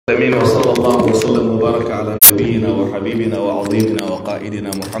امين وصلى الله وسلم وبارك على نبينا وحبيبنا وعظيمنا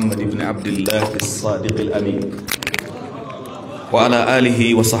وقائدنا محمد بن عبد الله الصادق الامين وعلى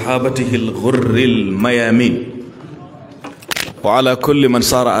اله وصحابته الغر الميامين وعلى كل من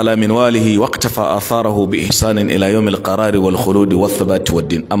صار على منواله واقتفى آثاره بإحسان إلى يوم القرار والخلود والثبات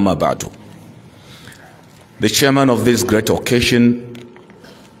والدين. أما بعد. The chairman of this great occasion,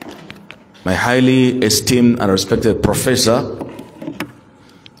 my highly esteemed and respected professor,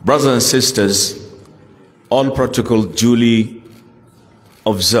 brothers and sisters, all protocol duly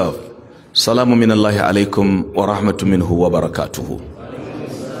observed. Salamu minallahi alaykum wa rahmatu minhu wa barakatuhu.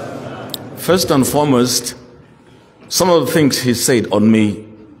 First and foremost, some of the things he said on me,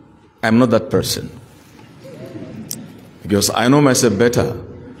 I'm not that person. Because I know myself better.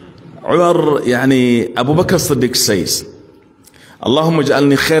 Abu Bakr Siddiq says, Allahumma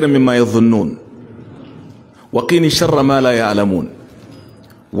ja'alni khairan mimma yadhunnun. Waqini sharra ma la ya'lamun.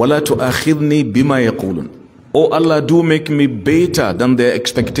 Wa la tu'akhidni bima yaqulun. Oh Allah, do make me better than their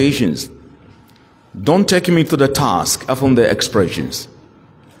expectations. Don't take me to the task upon their expressions.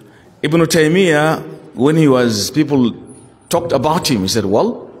 Ibn Taymiyyah, when people talked about him, he said,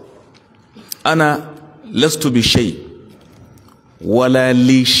 well, Ana lastu bi shay, wala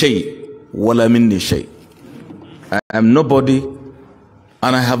li shay, wala minni shay. I am nobody,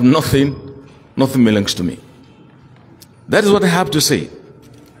 and I have nothing belongs to me. That is what I have to say,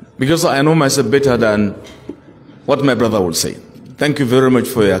 because I know myself better than what my brother will say. Thank you very much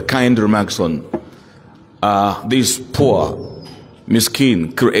for your kind remarks on this poor,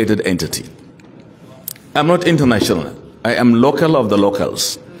 miskin, created entity. I'm not international. I am local of the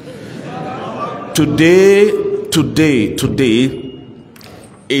locals. Today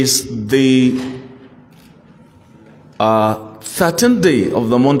is the 13th day of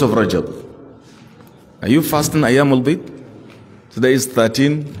the month of Rajab. Are you fasting Ayyam al-Bid? Today is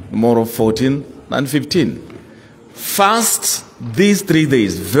 13, tomorrow 14, and 15. Fast these 3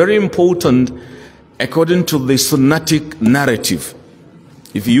 days. Very important according to the Sunnatic narrative.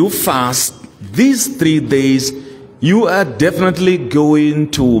 If you fast these 3 days, you are definitely going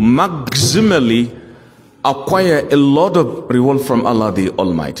to maximally acquire a lot of reward from Allah the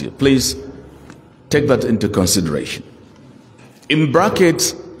Almighty. Please take that into consideration. In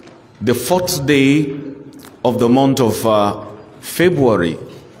brackets, the 4th day of the month of February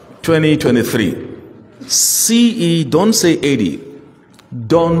 2023. CE, don't say 80.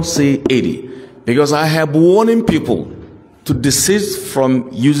 Don't say 80. Because I have warning people to desist from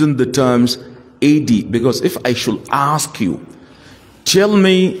using the terms AD, because if I should ask you, tell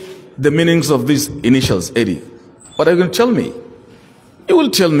me the meanings of these initials AD, what are you going to tell me? You will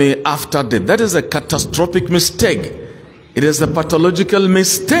tell me after death. That is a catastrophic mistake. It is a pathological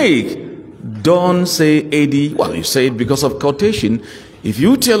mistake. Don't say AD. Well, you say it because of quotation. If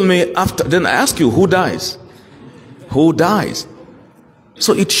you tell me after, then I ask you, who dies? Who dies?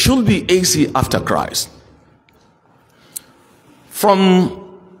 So it should be AC after Christ.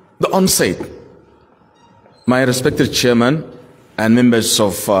 From the onset, my respected chairman and members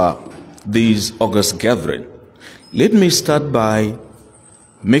of this August gathering, let me start by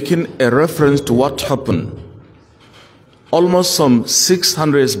making a reference to what happened almost some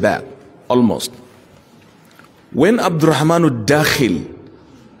 600 years back, almost. When Abdurrahman al-Dakhil,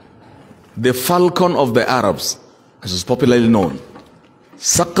 the falcon of the Arabs, as is popularly known,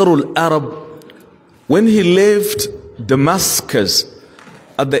 Saqarul Arab, when he left Damascus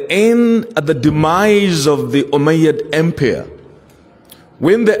at the demise of the Umayyad Empire,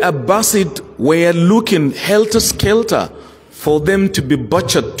 when the Abbasid were looking helter-skelter for them to be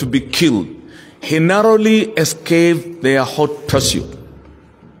butchered, to be killed, he narrowly escaped their hot pursuit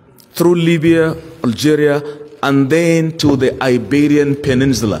through Libya, Algeria, and then to the Iberian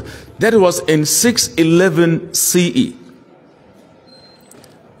Peninsula. That was in 611 CE.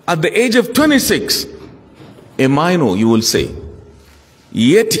 At the age of 26, a minor, you will say.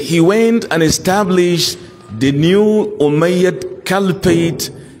 Yet he went and established the new Umayyad Caliphate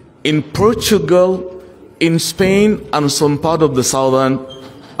in Portugal, in Spain, and some part of the southern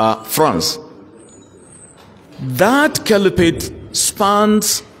France. That Caliphate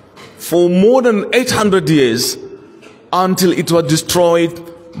spans for more than 800 years until it was destroyed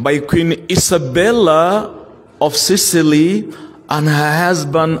by Queen Isabella of Sicily and her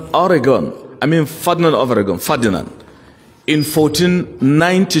husband Ferdinand of Aragon, Ferdinand, in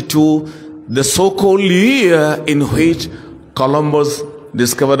 1492, the so-called year in which Columbus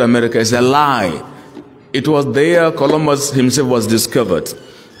discovered America. Is a lie. It was there Columbus himself was discovered.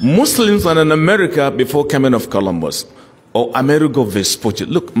 Muslims were in America before coming of Columbus, or Amerigo Vespucci.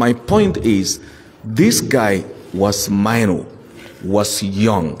 Look, my point is, this guy was minor. was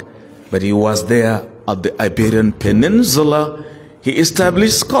young, but he was there at the Iberian Peninsula. He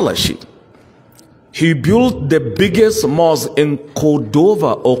established scholarship. He built the biggest mosque in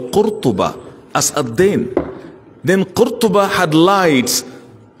Cordova or Cordoba as a then. Then Cordoba had lights.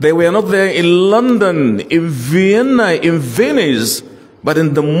 They were not there in London, in Vienna, in Venice, but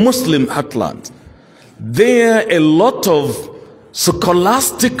in the Muslim heartland. There a lot of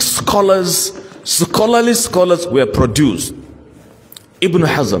scholastic scholars, scholarly scholars were produced. Ibn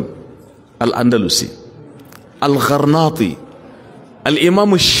Hazm, Al-Andalusi, Al-Gharnati,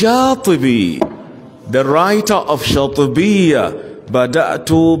 Al-Imam Al-Shatibi, the writer of Shatibiyya,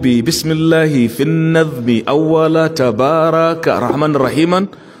 بدأت ببسم الله في النظم أول تبارك رحمن رحيما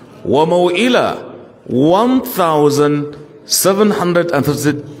وموئلا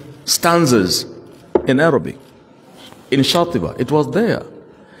 1730 stanzas in Arabic. In Shatiba, it was there.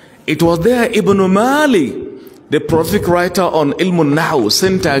 It was there. Ibn Mali, the prolific writer on Ilmun Nahu,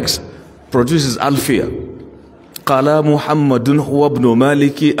 syntax, produces Alfiya. Qala Muhammadun huwa ibn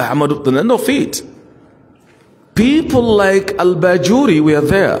Maliki Ahmad ibn, end of it. People like Al-Bajuri were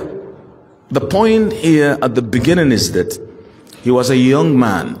there. The point here at the beginning is that he was a young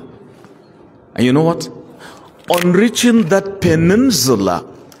man. And you know what? On reaching that peninsula,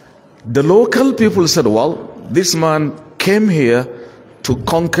 the local people said, well, this man came here to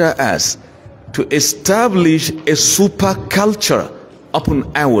conquer us, to establish a super culture upon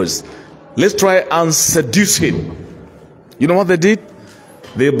ours. Let's try and seduce him. You know what they did?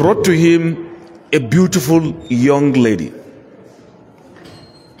 They brought to him a beautiful young lady.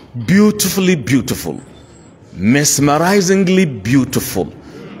 Beautifully beautiful. Mesmerizingly beautiful.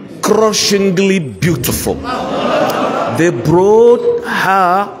 Crushingly beautiful. They brought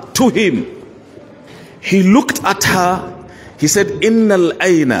her to him. He looked at her. He said, Innal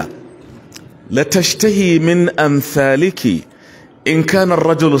ayna latashtahi min amthaliki in kana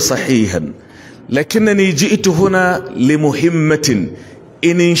ar-rajulu sahihan lakinnani ji'tu huna limuhimmatin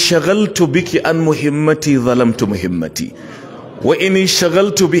in inshagaltu biki an muhimmati dhalamtu muhimmati wa in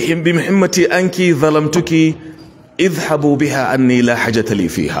inshagaltu bimuhimmati anki dhalamtuki idhhabu biha anni la hajata li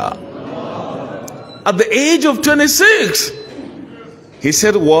fiha. At the age of 26, he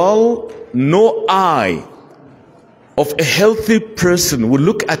said, well, no eye of a healthy person will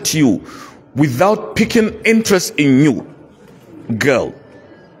look at you without picking interest in you. Girl,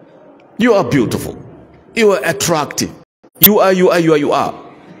 you are beautiful. You are attractive. You are.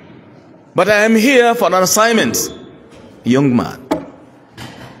 But I am here for an assignment. Young man,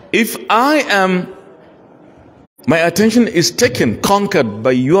 if my attention is taken, conquered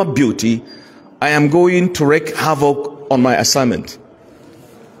by your beauty, I am going to wreak havoc on my assignment.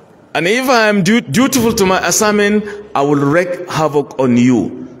 And if I am dutiful to my assignment, I will wreak havoc on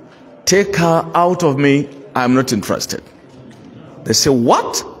you. Take her out of me. I am not interested. They say,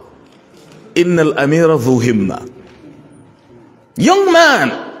 what? Innal amira dhu himma. Young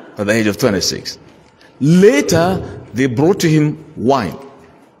man at the age of 26. Later, they brought to him wine.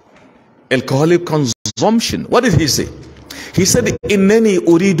 Alcoholic consumption. What did he say? He said, Innani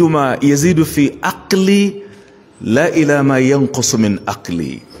uridu ma yazidu fi aqli la ila ma yanqusu min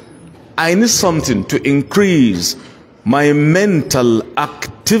aqli. I need something to increase my mental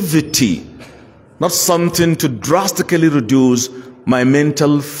activity, not something to drastically reduce my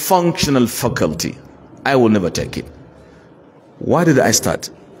mental functional faculty. I will never take it. Why did I start?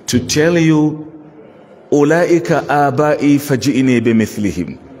 To tell you, Ulaika abai faji'ini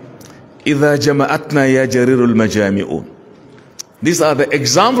bimithlihim. Idha jama'atna ya jarirul majami'un. These are the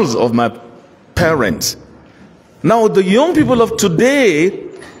examples of my parents. Now the young people of today,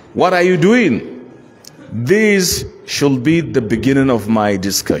 what are you doing? This should be the beginning of my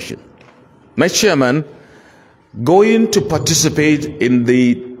discussion. My chairman, going to participate in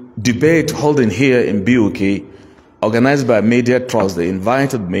the debate holding here in BUK, organized by Media Trust. They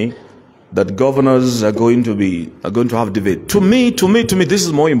invited me that governors are going to have debate. To me, this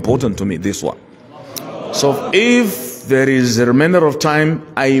is more important to me, this one. So if there is a remainder of time,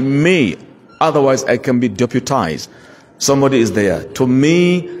 I may, otherwise I can be deputized. Somebody is there. To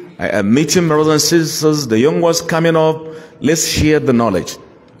me, I am meeting brothers and sisters, the young ones coming up. Let's share the knowledge.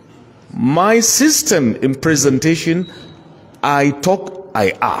 My system in presentation, I talk,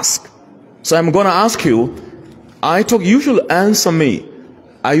 I ask. So I'm going to ask you, I talk, you should answer me.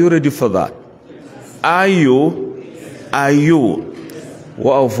 Are you ready for that? Are you?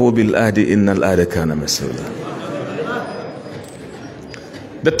 وَأَوْفُوا بِالْآدِ إِنَّ الْآدَ كَانَ مَسْئُولًا.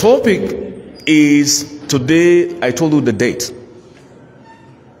 The topic is, today, I told you the date.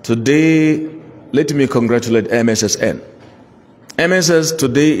 Today, let me congratulate MSSN. MSS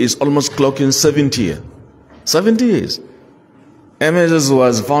today is almost clocking 70 years. 70 years. MSS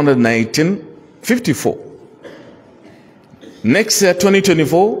was founded in 1954. Next year,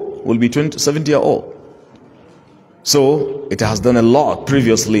 2024, will be 70 years old. So it has done a lot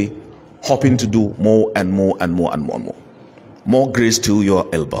previously, hoping to do more and more and more and more and more. More grace to your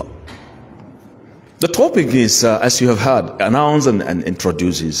elbow. The topic is, as you have heard, announced and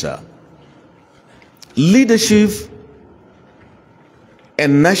introduced, is leadership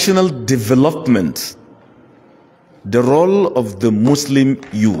and national development, the role of the Muslim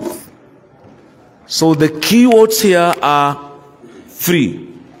youth. So the keywords here are three: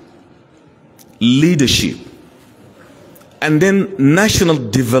 leadership, and then national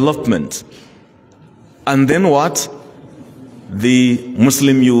development, and then what? The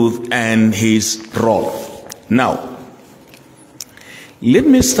Muslim youth and his role. Now, let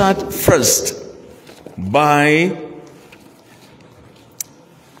me start first by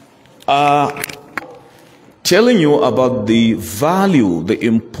telling you about the value, the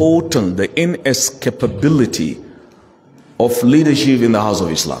importance, the inescapability of leadership in the house of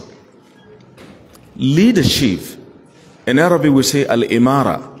Islam. Leadership, in Arabic we say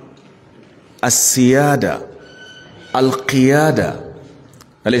al-imara, as-siyada, al-qiyada,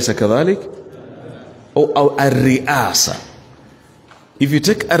 alaysa kadhalik? Or al-ri'asa. If you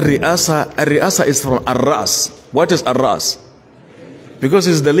take al-ri'asa is from al-ras. What is al-ras? Because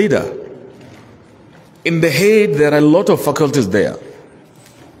it's the leader. In the head, there are a lot of faculties there.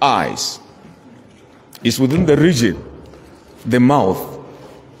 Eyes is within the region. The mouth,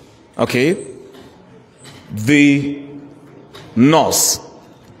 okay? The nose,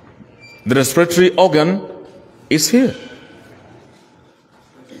 the respiratory organ is here.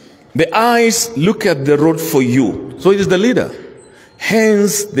 The eyes look at the road for you. So it is the leader.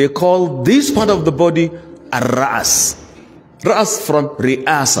 Hence, they call this part of the body a ras. Ras from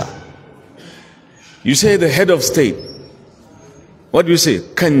ri'asa. You say the head of state. What do you say?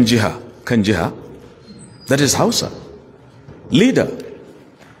 Kanjiha. Kanjiha. That is Hausa. Leader.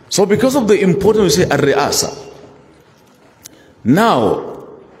 So because of the importance, we say ar-ri'asa. Now,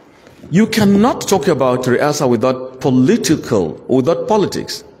 you cannot talk about ri'asa without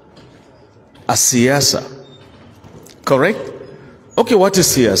politics. A siyasa. Correct? Okay, what is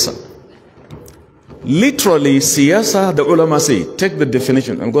siyasa? Literally, siyasa, the ulama say, take the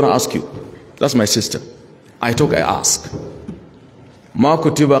definition. I'm going to ask you. That's my sister. I talk, I ask. Ma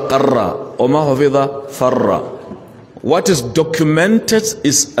kutiba qarra, wa ma hafidha farra. What is documented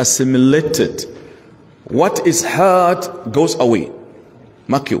is assimilated. What is heard goes away.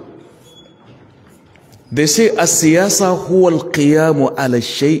 Mark you. They say as-siyasa huwa al-qiyamu ala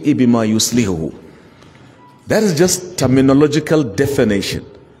shay'i bima yuslihuhu. That is just terminological definition.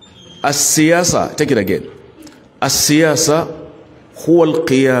 As-siyasa, take it again. As-siyasa huwa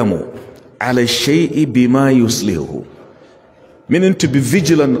al-qiyamu ala shay'i bima yuslihuhu. Meaning to be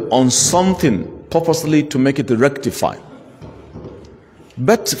vigilant on something purposely to make it rectify.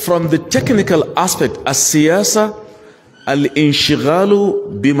 But from the technical aspect, as-siyasa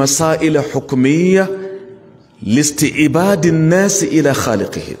al-inshigalu bimasail hukmiyya listi'ibad an-nas ila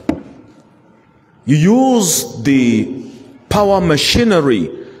khaliqihim. You use the power machinery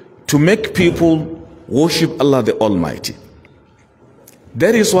to make people worship Allah the Almighty.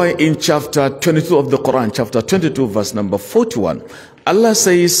 That is why in chapter 22 of the Quran, chapter 22 verse number 41, Allah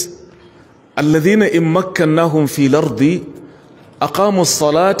says, الَّذِينَ إِن مَّكَّنَّاهُمْ فِي الْأَرْضِ أَقَامُوا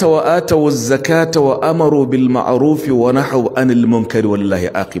الصَّلَاةَ وَآتَوُا الزَّكَاةَ وَأَمَرُوا بِالْمَعْرُوفِ وَنَهَوْا عَنِ الْمُنكَرِ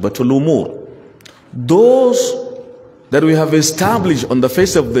وَلِلَّهِ عَاقِبَةُ الْأُمُورِ. Those that we have established on the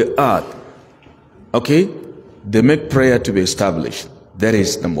face of the earth, okay, they make prayer to be established. That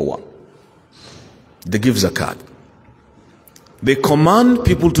is number one. They give zakat. They command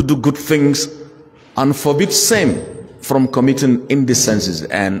people to do good things and forbid same from committing indecencies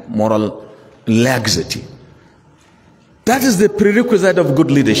and moral laxity. That is the prerequisite of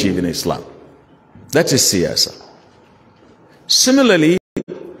good leadership in Islam. That is siyasa. Similarly,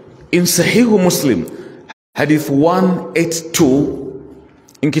 in Sahih Muslim, Hadith 182,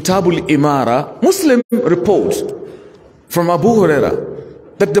 in Kitabul Imara, Muslim reports from Abu Huraira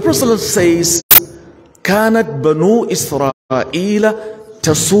that the Prophet says, كانت بنو إسرائيل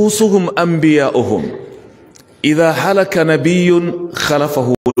تسوسهم أنبياؤهم إذا هلك نبي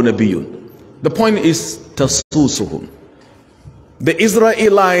خلفه نبي. The point is تسوسهم. The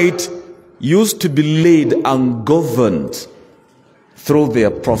Israelite used to be led and governed through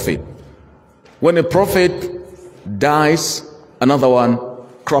their prophet. When a prophet dies, another one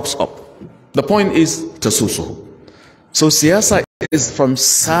crops up. The point is tasusuhu. So siyasa is from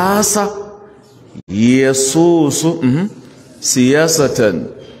sasa yasusu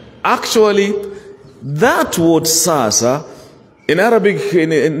siyasatan. Actually, that word sasa In Arabic,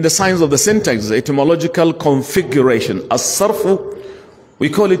 in the science of the syntax, the etymological configuration, as-sarfu, we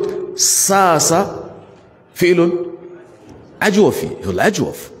call it sasa fi'lun ajwafi,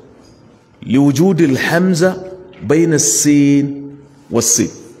 al-ajwaf, liwujud al-hamza bayna as-sin was-sin.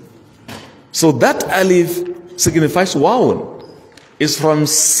 So that alif signifies wawn. It's from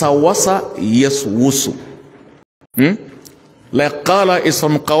sawasa yaswusu. Like qala is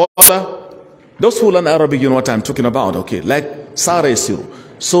from qawala. Those who learn Arabic, you know what I'm talking about, okay? Like sara yasiru.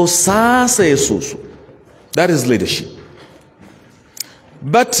 So sasa yasusu. That is leadership.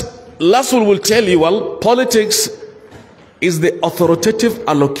 But Lasul will tell you, well, politics is the authoritative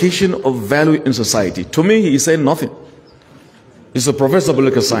allocation of value in society. To me, he is saying nothing. He's a professor of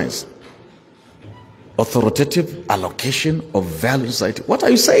political science. Authoritative allocation of value in society. What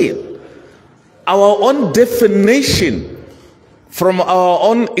are you saying? Our own definition from our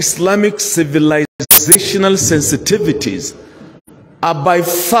own Islamic civilizational sensitivities are by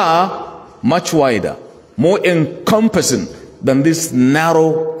far much wider, more encompassing than this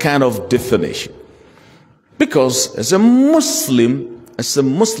narrow kind of definition. Because as a Muslim,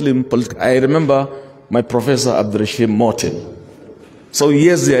 I remember my professor Abdurrashid Morton. So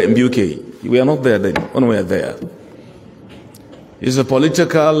years there in BUK, we are not there then, when we are there. He's a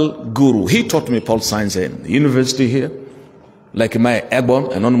political guru. He taught me political science in the university here. Like my Agbon,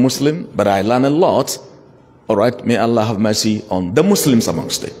 a non-Muslim, but I learn a lot. All right, may Allah have mercy on the Muslims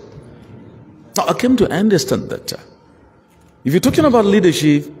amongst them. Now I came to understand that if you're talking about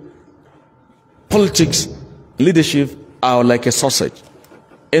leadership, politics, leadership are like a sausage,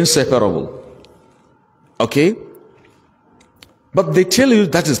 inseparable. Okay? But they tell you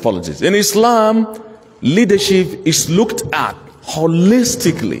that is politics. In Islam, leadership is looked at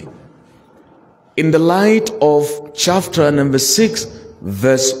holistically in the light of chapter number 6,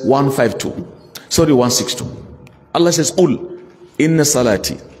 verse 152. Sorry, 162. Allah says, Qul inna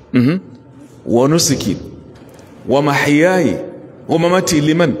salati wa nusuki wa mahyaya wa mamati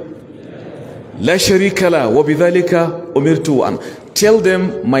liman la sharika la wa bidhalika umirtu an. Tell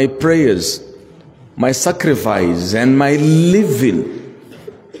them my prayers, my sacrifice, and my living.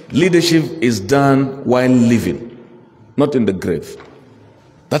 Leadership is done while living, not in the grave.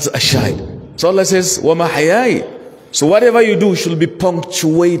 That's a shahid. So Allah says, وَمَا حَيَاي. So whatever you do should be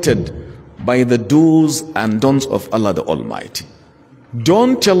punctuated by the do's and don'ts of Allah the Almighty.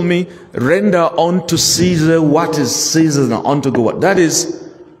 Don't tell me, render unto Caesar what is Caesar's and unto God. That is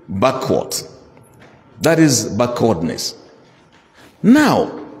backward. That is backwardness.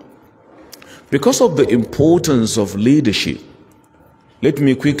 Now, because of the importance of leadership, let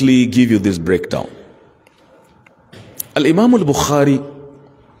me quickly give you this breakdown. Al-Imam al-Bukhari,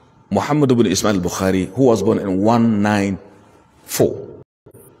 Muhammad ibn Ismail al-Bukhari, who was born in 194.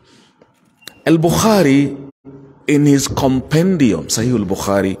 Al-Bukhari, in his compendium, Sahih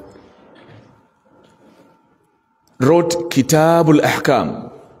al-Bukhari, wrote Kitab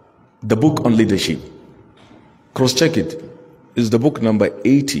al-Ahkam, the book on leadership. Cross-check it. It's the book number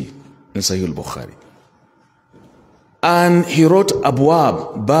 80 in Sahih al-Bukhari. And he wrote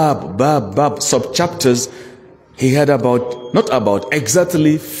Abwab, Bab, sub-chapters. He had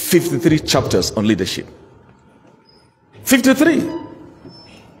exactly 53 chapters on leadership. 53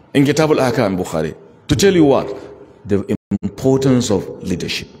 in Kitab al-Ahkam Bukhari. To tell you what? The importance of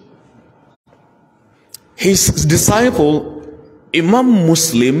leadership. His disciple, Imam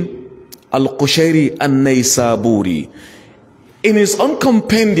Muslim al-Qushayri an-Naysaburi, in his own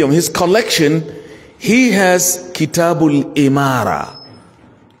compendium, his collection, he has Kitabul Imara,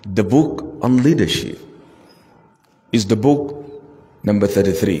 the book on leadership. Is the book number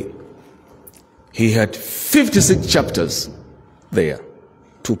 33. He had 56 chapters there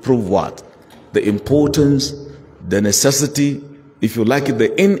to prove what? The importance, the necessity, if you like it,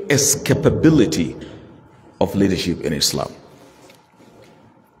 the inescapability of leadership in Islam.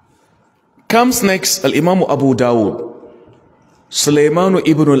 Comes next Al-Imam Abu Dawud, Sulaiman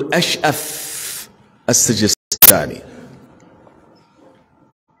ibn al-Ash'af as-Sijistani.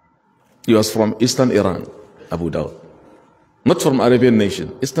 He was from Eastern Iran, Abu Dawud. Not from Arabian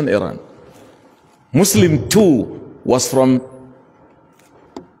nation, Eastern Iran. Muslim too was from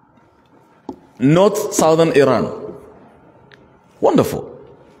North Southern Iran. Wonderful.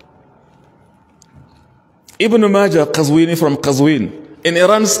 Ibn Majah Qazwini from Qazwin, in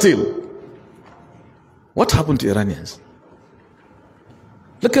Iran still. What happened to Iranians?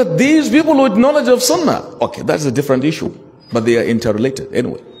 Look at these people with knowledge of Sunnah. Okay, that's a different issue, but they are interrelated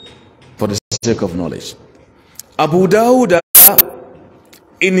anyway, for the sake of knowledge. Abu Dawud,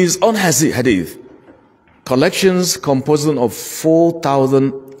 in his own hadith, collections composing of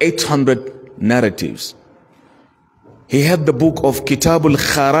 4,800 narratives. he had the book of Kitab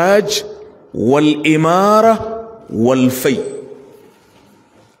al-Kharaj wal-Imara wal-Fay.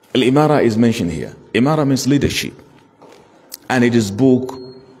 Al-Imara is mentioned here. Imara means leadership. And it is book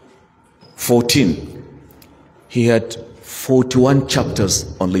 14. He had 41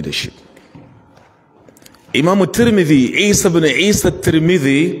 chapters on leadership. Imam al-Tirmidhi, Isa ibn Isa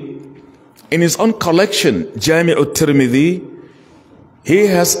al-Tirmidhi, in his own collection, Jami' al-Tirmidhi, he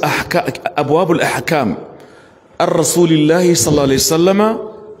has Abwab al-Ahkam al-Rasulillahi sallallahu alayhi wasallam.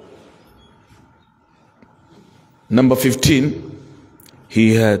 Number 15,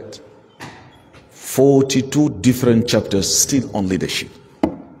 he had 42 different chapters still on leadership.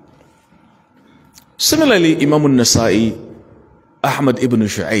 Similarly, Imam al-Nasa'i, Ahmad ibn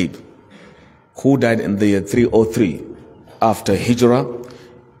Shu'aib, who died in the year 303 after Hijrah,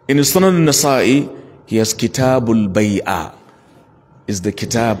 in Sunan al-Nasa'i, he has Kitabul Bay'ah, is the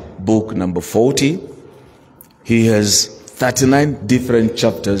Kitab book number 40. He has 39 different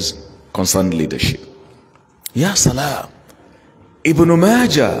chapters concerning leadership. Ya Salam. Ibn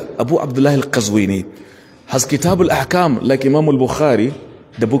Majah, Abu Abdullah al-Qazwini, has Kitab al-Ahkam like Imam al-Bukhari,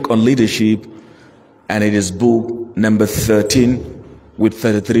 the book on leadership, and it is book number 13 with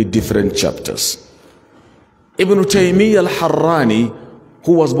 33 different chapters. Ibn Taymiyyah al-Harrani,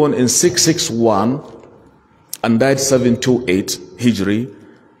 who was born in 661 and died 728 Hijri,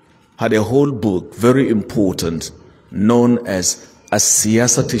 had a whole book, very important, known as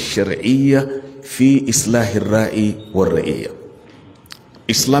As-Siyasat al-Shar'iyya fi Islah al-Ra'i wal-Ra'iyya.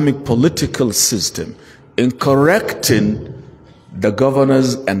 Islamic political system in correcting the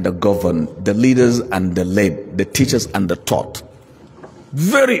governors and the governed, the leaders and the led, the teachers and the taught.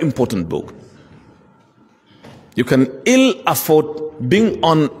 Very important book. You can ill afford being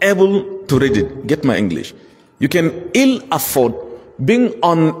unable to read it. Get my English. You can ill afford being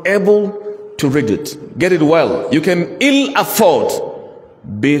unable to read it. Get it well. You can ill afford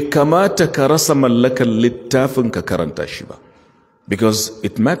because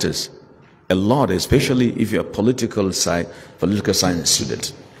it matters a lot, especially if you're a political science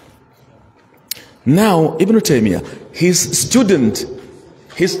student. Now, Ibn Taymiyyah, his student,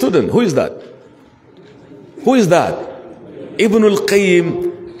 who is that? Who is that? Ibn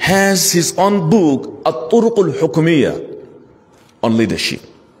al-Qayyim has his own book, At-Turuq al-Hukumiyya, on leadership.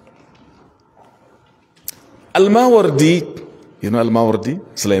 Al-Mawardi, you know Al-Mawardi,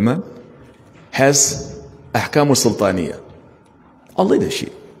 Sulaiman, has Ahkam al-Sultaniyya, on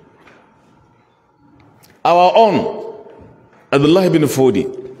leadership. Our own, Abdullah ibn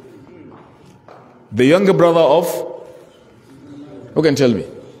Fodi, the younger brother of, who can tell me?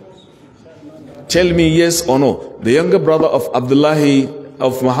 Tell me yes or no. The younger brother of Abdullah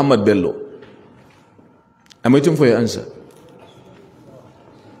of Muhammad Bello. I'm waiting for your answer.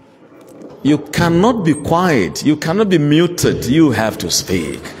 You cannot be quiet. You cannot be muted. You have to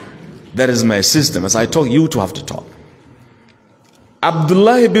speak. That is my system. As I talk, you too have to talk.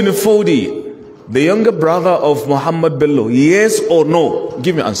 Abdullah ibn Fodi, the younger brother of Muhammad Bello, yes or no?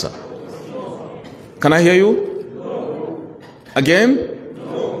 Give me an answer. Can I hear you? No. Again?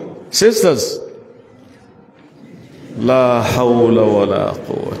 No. Sisters? La hawla wa la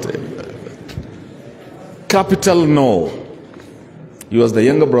quwwata illa billah. Capital no. He was the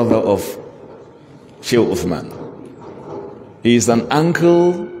younger brother of Sheikh Uthman. He is an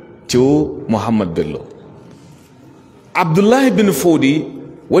uncle to Muhammad Bello. Abdullah ibn Fodi,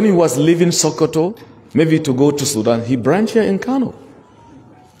 when he was leaving Sokoto, maybe to go to Sudan, he branched here in Kano.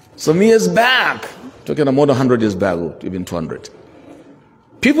 Some years back, talking about more than 100 years back, even 200.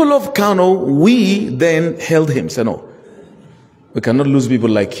 People of Kano, we then held him, said, no, we cannot lose people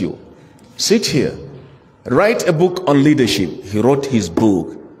like you. Sit here, write a book on leadership. He wrote his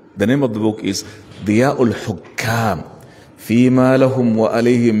book. The name of the book is Diya'ul Hukam, Fima lahum wa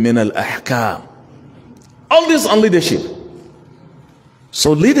alayhim min al-ahkam. All this on leadership.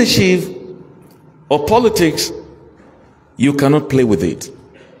 So leadership or politics, you cannot play with it.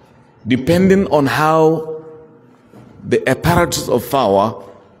 Depending on how the apparatus of power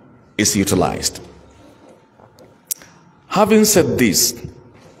is utilized. Having said this,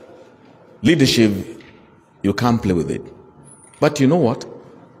 leadership, you can't play with it. But you know what?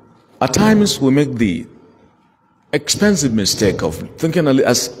 At times we make the expensive mistake of thinking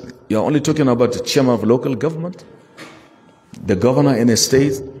as you're only talking about the chairman of local government, the governor in a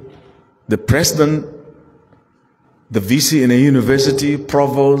state, the president, the VC in a university,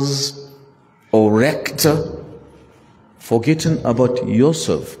 provost or rector, forgetting about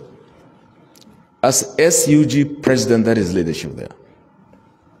yourself. As SUG president, that is leadership there.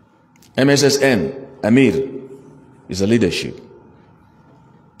 MSSN, Amir, is a leadership.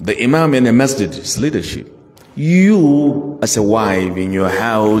 The imam in a masjid is leadership. You, as a wife in your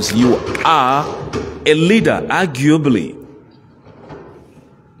house, you are a leader, arguably.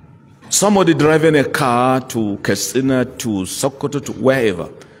 Somebody driving a car to Katsina, to Sokoto, to wherever,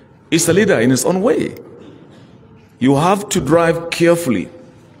 is a leader in his own way. You have to drive carefully,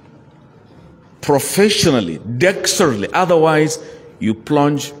 professionally, dexterously. Otherwise, you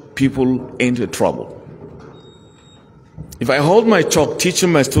plunge people into trouble. If I hold my chalk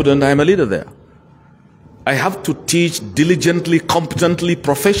teaching my student, I am a leader there. I have to teach diligently, competently,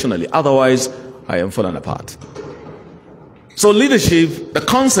 professionally. Otherwise, I am falling apart. So leadership, the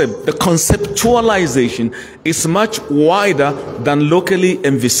concept, the conceptualization is much wider than locally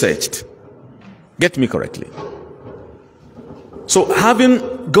envisaged. Get me correctly. So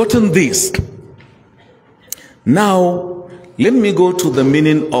having gotten this, now let me go to the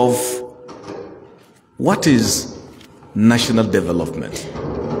meaning of what is national development.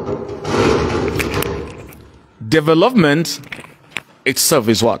 Development itself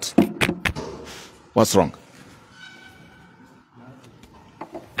is what? What's wrong?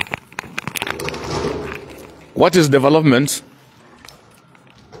 What is development?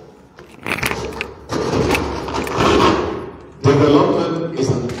 Development is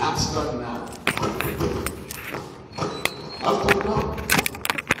an abstract noun. Abstract noun.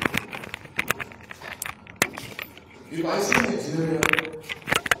 If I say Nigeria,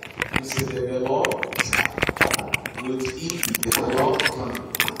 you say developed with E, development.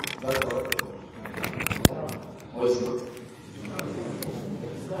 That's correct. Or is it?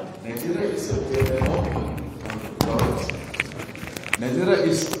 Nigeria is a development. Nigeria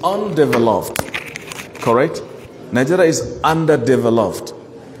is undeveloped, correct? Nigeria is underdeveloped.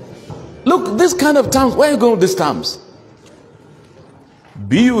 Look, this kind of terms, where are you going with these terms?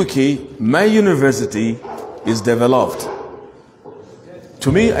 BUK, my university, is developed.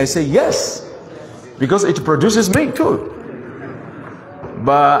 To me, I say yes, because it produces me too.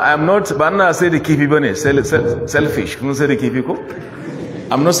 But I'm not say the key people sell fish. Say the key people.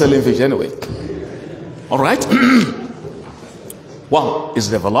 I'm not selling fish anyway. All right. One is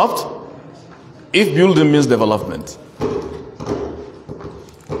developed. If building means development.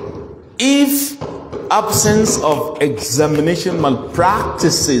 If absence of examination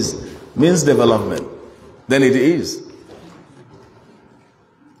malpractices means development, then it is.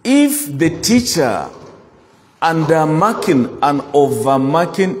 If the teacher undermarking and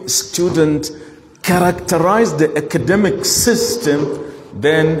overmarking student characterize the academic system,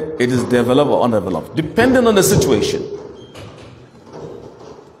 then it is developed or undeveloped, depending on the situation.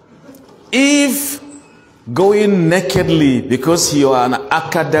 If going nakedly because you are an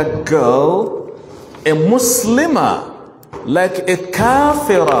Akada girl, a Muslimah, like a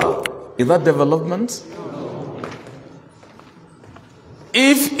kafira, is that development?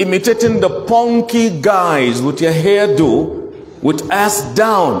 If imitating the punky guys with your hairdo, with ass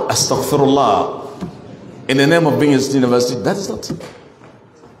down, astaghfirullah, in the name of being a university, that is not.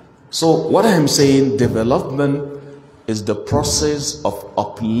 So what I am saying, development is the process of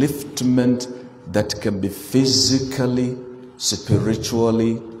upliftment that can be physically,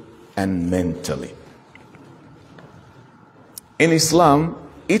 spiritually, and mentally. In Islam,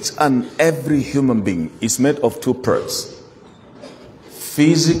 each and every human being is made of two parts: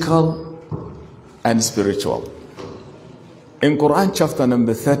 physical and spiritual. In Quran chapter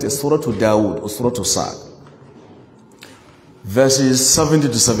number 30, Surah to Dawood or Surah to Sa'd, verses 70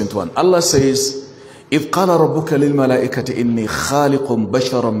 to 71, Allah says, إذ قال ربك للملائكة إني خالق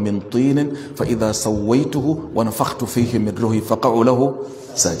بشرا من طين فإذا سويته ونفخت فيه من روحي فقعوا له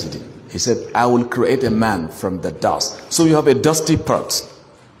ساجدين. He said, I will create a man from the dust. So you have a dusty part.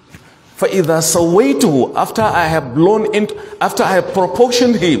 فإذا سويته, after I have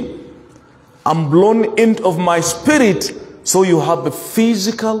proportioned him, I'm blown into of my spirit. So you have a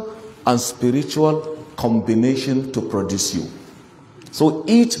physical and spiritual combination to produce you. So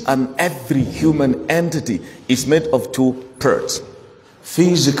each and every human entity is made of two parts: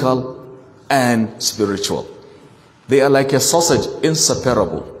 physical and spiritual. They are like a sausage,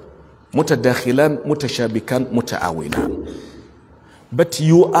 inseparable. Mutadakhilan, mutashabikan, mutaawinan. But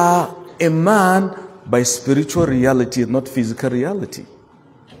you are a man by spiritual reality, not physical reality.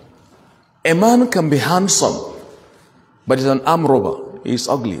 A man can be handsome, but is an armed robber. He is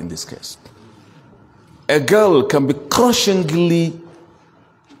ugly in this case. A girl can be crushingly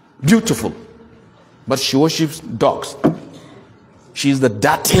beautiful, but she worships dogs. She is the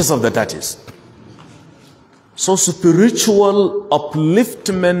dirtiest of the dirtiest. So spiritual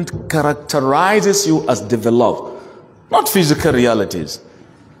upliftment characterizes you as developed, not physical realities.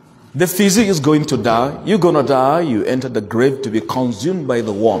 The physique is going to die. You're going to die. You enter the grave to be consumed by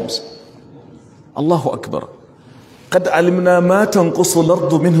the worms. Allahu Akbar. قَدْ عَلِمْنَا مَا تَنْقُصُ الْأَرْضُ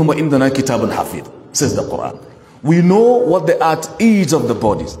مِنْهُمْ وَإِنَّنَا كِتَابٌ حَفِيظٌ, says the Quran. We know what the earth is of the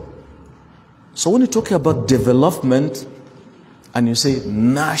bodies. So when you talk about development and you say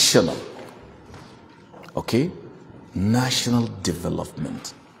national, okay, national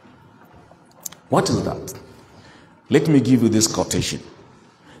development, what is that? Let me give you this quotation.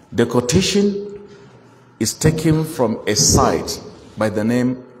 The quotation is taken from a site by the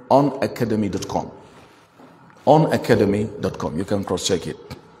name onacademy.com. onacademy.com. You can cross-check it.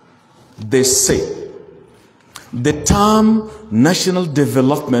 They say the term national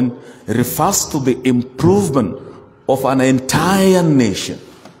development refers to the improvement of an entire nation.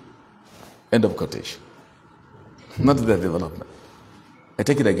 End of quotation. Not the development. I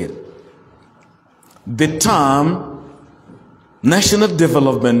take it again. The term national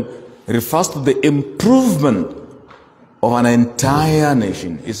development refers to the improvement of an entire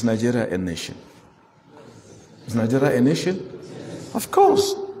nation. Is Nigeria a nation? Is Nigeria a nation? Of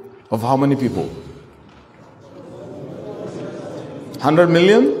course. Of how many people? 100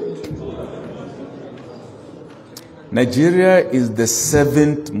 million? Nigeria is the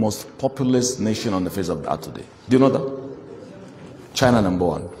 7th most populous nation on the face of the earth today. Do you know that? China number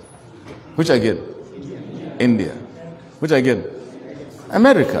 1. Which again? India. Which again?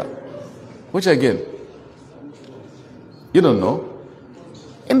 America. Which again? You don't know?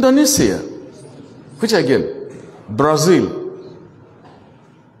 Indonesia. Which again? Brazil.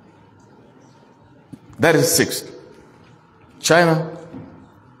 That is 6th. China,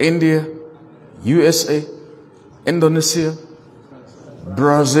 India, USA, Indonesia,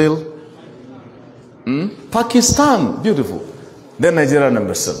 Brazil, Pakistan, beautiful. Then Nigeria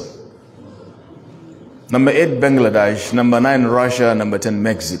number 7. Number 8, Bangladesh. Number 9, Russia. Number 10,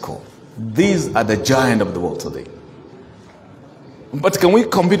 Mexico. These are the giants of the world today. But can we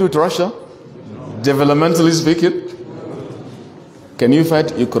compete with Russia? Developmentally speaking? Can you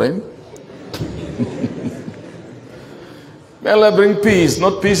fight Ukraine? May Allah bring peace,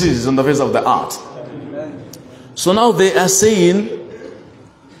 not pieces on the face of the earth. So now they are saying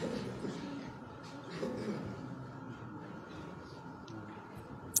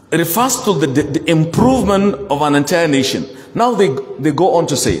it refers to the improvement of an entire nation. Now they go on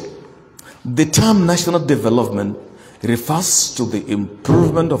to say the term national development refers to the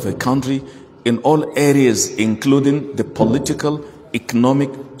improvement of a country in all areas, including the political, economic,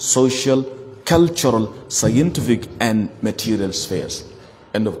 social, cultural, scientific, and material spheres.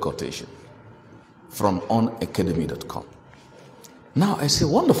 End of quotation. From onacademy.com. Now I say,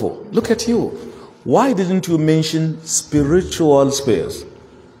 wonderful, look at you. Why didn't you mention spiritual spheres?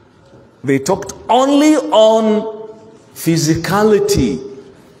 They talked only on physicality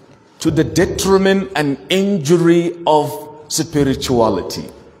to the detriment and injury of spirituality.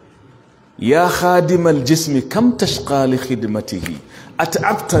 يا خادم الجسم كم تشقى لخدمته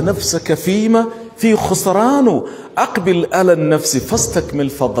أتعبت نفسك فيما في خسران أقبل على النفس فاستكمل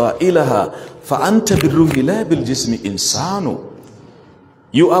فضائلها فأنت بالروح لا بالجسم إنسان.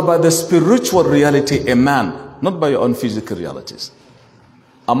 You are by the spiritual reality a man, not by your own physical realities.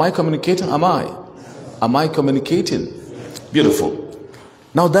 Am I communicating? Am I communicating? Beautiful.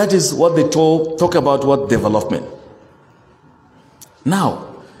 Now that is what they talk about, what development. Now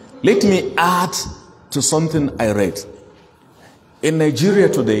let me add to something I read. In Nigeria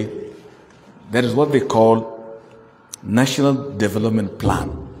today, there is what they call National Development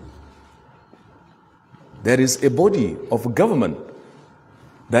Plan. There is a body of government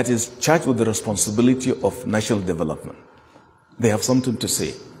that is charged with the responsibility of national development. They have something to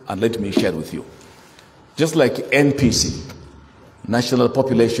say, and let me share with you. Just like NPC, National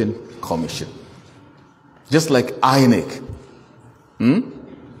Population Commission, just like INEC,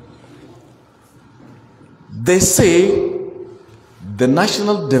 they say the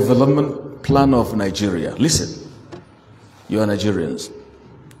National Development Plan of Nigeria, listen, you are Nigerians,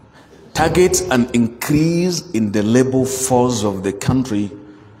 targets an increase in the labor force of the country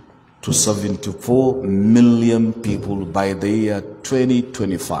to 74 million people by the year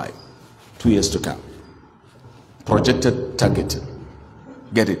 2025, 2 years to come. Projected target.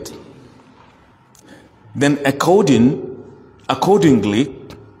 Get it? Then accordingly,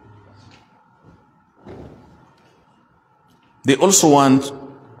 they also want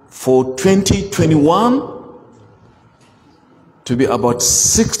for 2021 to be about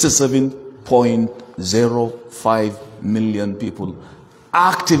 67.05 million people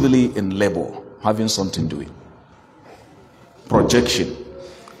actively in labor, having something doing. Projection.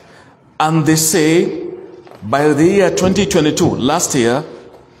 And they say by the year 2022, last year,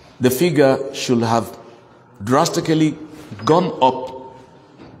 the figure should have drastically gone up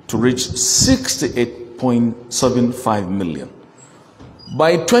to reach 68.5 70.75 million.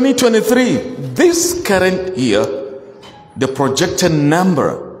 By 2023, this current year, the projected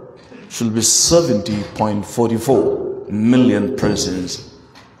number should be 70.44 million persons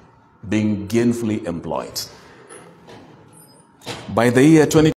being gainfully employed. By the year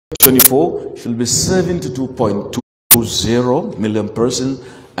 2024, should be 72.20 million persons,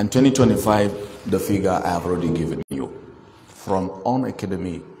 and 2025, the figure I have already given you from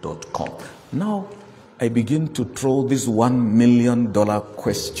onacademy.com. Now, I begin to throw this $1 million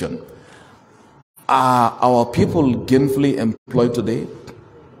question. Are our people gainfully employed today?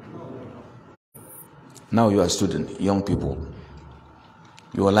 Now you are a student, young people.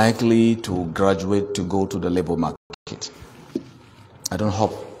 You are likely to graduate to go to the labor market. I don't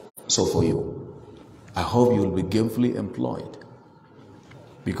hope so for you. I hope you will be gainfully employed,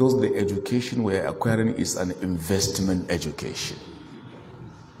 because the education we are acquiring is an investment education.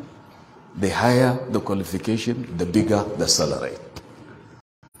 The higher the qualification, the bigger the salary.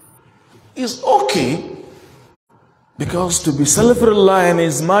 It's okay, because to be self-reliant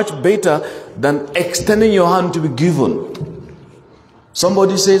is much better than extending your hand to be given.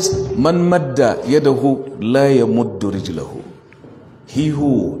 Somebody says, "Man madda yadahu la yamuddu rijlahu." He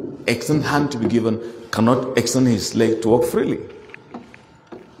who extends hand to be given cannot extend his leg to walk freely.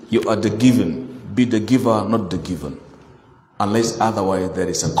 You are the given. Be the giver, not the given. Unless otherwise there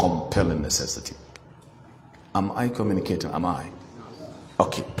is a compelling necessity. Am I communicating? Am I?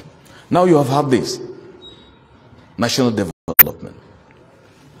 Okay. Now you have had this. National development.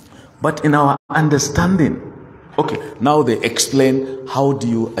 But in our understanding, okay, now they explain how do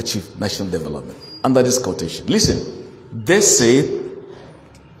you achieve national development. Under this quotation. Listen, they say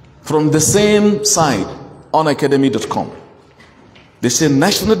from the same side, onacademy.com, they say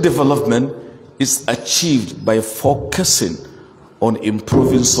national development is achieved by focusing on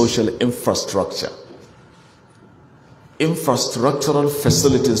improving social infrastructure. Infrastructural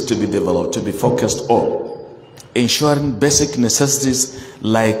facilities to be developed, to be focused on. Ensuring basic necessities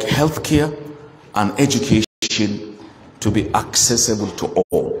like healthcare and education to be accessible to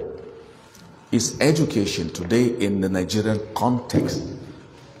all. Is education today in the Nigerian context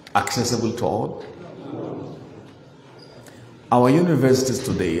accessible to all? Our universities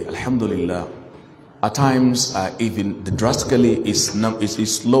today, alhamdulillah, at times even drastically is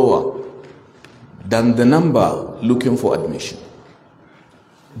lower than the number looking for admission.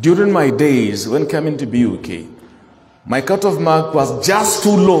 During my days when coming to BUK, my cutoff mark was just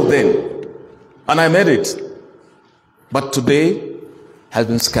too low then, and I made it. But today has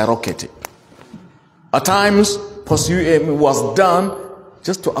been skyrocketed. At times, post-UM was done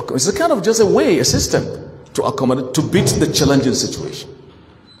just to, it's a kind of just a way, a system to accommodate, to beat the challenging situation.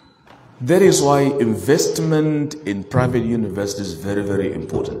 That is why investment in private universities is very, very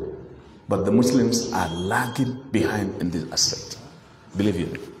important. But the Muslims are lagging behind in this aspect. Believe you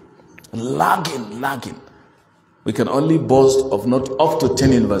me. Lagging. We can only boast of not up to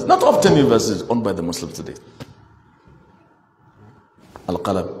 10 universities. Not up to 10 universities owned by the Muslims today.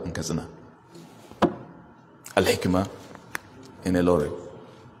 Al-Qalab in Kazana. Al-Hikmah in Elore.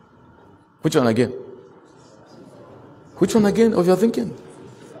 Which one again? Which one again of your thinking?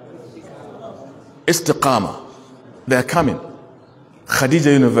 Istiqama. They are coming.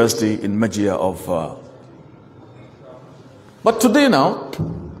 Khadija University in Majia of... But today now,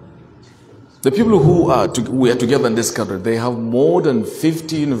 the people who are we are together in this country, they have more than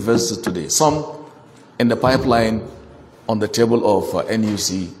 50 universities today. Some in the pipeline on the table of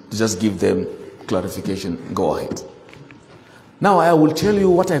NUC to just give them clarification. Go ahead. Now I will tell you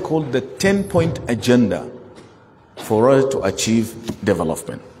what I call the 10-point agenda for us to achieve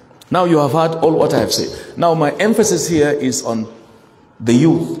development. Now you have heard all what I have said. Now my emphasis here is on the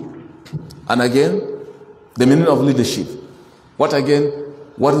youth. And again, the meaning of leadership. What again?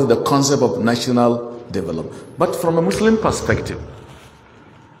 What is the concept of national development? But from a Muslim perspective,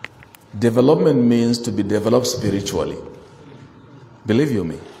 development means to be developed spiritually. Believe you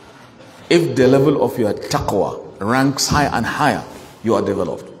me. If the level of your taqwa ranks higher and higher, you are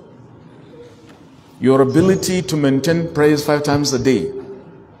developed. Your ability to maintain prayers 5 times a day,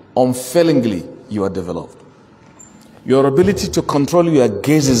 unfailingly, you are developed. Your ability to control your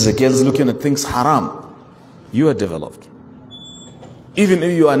gazes against looking at things haram, you are developed. Even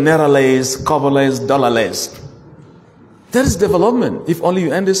if you are naira-less, cover-less, dollar-less, there is development, if only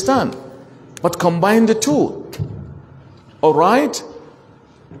you understand. But combine the two. All right?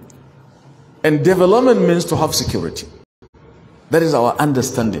 And development means to have security. That is our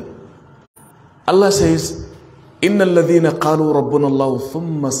understanding. Allah says, إِنَّ الَّذِينَ قَالُوا رَبُّنَا اللَّهُ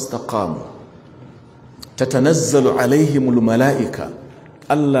ثُمَّ اسْتَقَامُوا تَتَنَزَّلُ عَلَيْهِمُ الْمَلَائِكَةُ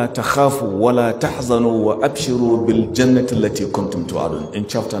ألا تخافوا ولا تحزنوا وأبشروا بالجنة التي كنتم توعدون, in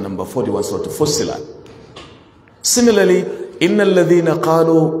chapter number 41 Surah Fussilat. Similarly, إن الذين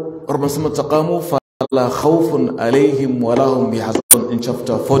قالوا ربنا ثم استقاموا فلا خوف عليهم ولا هم يحزنون, in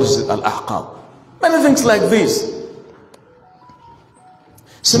chapter 46 Al-Ahqaf. Many things like this.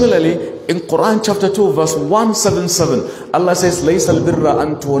 Similarly, in Quran chapter 2 verse 177, Allah says, ليس البر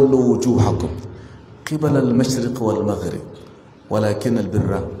أن تولوا وجوهكم قبل المشرق والمغرب ولكن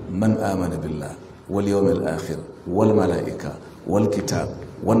البر من آمن بالله واليوم الآخر والملائكة والكتاب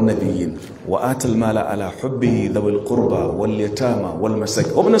والنبيين وآتى المال على حبه ذوي القربى واليتامى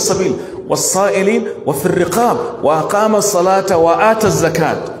والمساكين وابن السبيل والصائلين وفي الرقاب وأقام الصلاة وآتى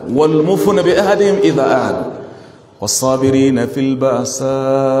الزكاة والموفون بعهدهم إذا عاهدوا والصابرين في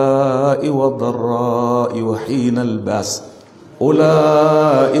البأساء والضراء وحين البأس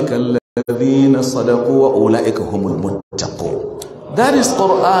أولئك الذين صدقوا وأولئك هم المتقون. That is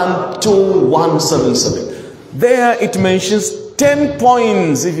Quran 2177. There it mentions 10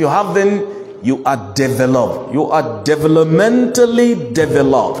 points. If you have them, you are developed. You are developmentally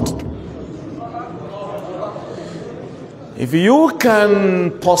developed. If you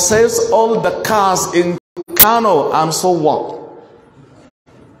can possess all the cars in Kano, and so what?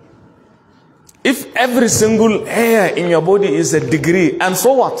 If every single hair in your body is a degree, and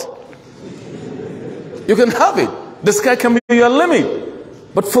so what? You can have it. The sky can be your limit.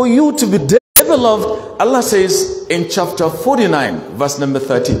 But for you to be developed, Allah says in chapter 49, verse number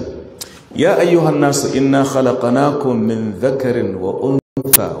 13, Ya ayyuhan nasu inna khalaqanakum min dhakarin wa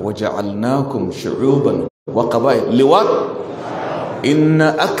untha wa ja'alnakum shu'uban wa qabail. Liwat?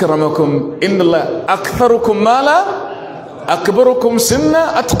 Inna akramakum inna Allah aktharukum mala akbarukum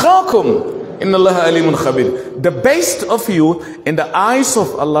sinna atqakum inna Allah alimun khabir. The best of you in the eyes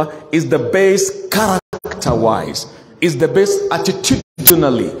of Allah is the best character-wise, is the best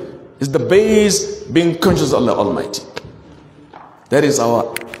attitudinally, is the base being conscious of Allah Almighty. That is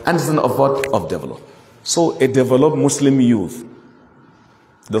our understanding of what? Of develop. So a developed Muslim youth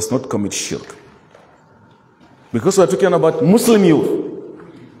does not commit shirk. Because we are talking about Muslim youth.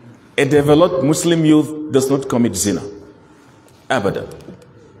 A developed Muslim youth does not commit zina. Abadan.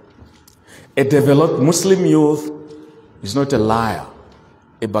 A developed Muslim youth is not a liar,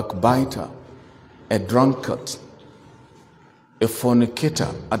 a backbiter, a drunkard, a fornicator,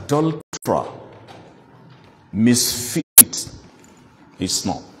 adulterer, misfit. He's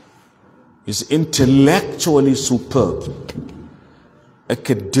not. He's intellectually superb,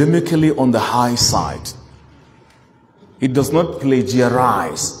 academically on the high side. He does not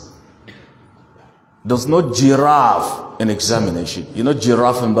plagiarize, does not giraffe an examination. You know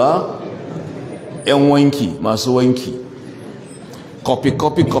giraffe and bar? En wanki, masu wanki.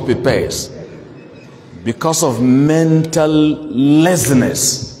 Copy, paste. Because of mental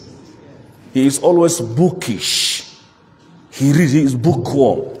laziness, he is always bookish. He reads, he is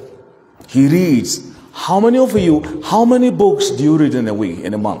bookworm. He reads. How many of you, how many books do you read in a week,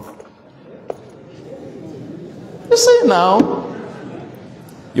 in a month? You say now,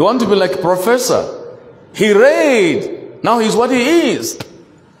 you want to be like a professor. He read. Now he's what he is.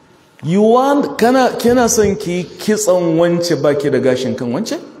 You want, kana san ki kitsan wance baki da gashin kan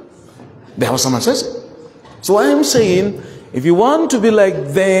wance? They have someone says it. So I am saying, if you want to be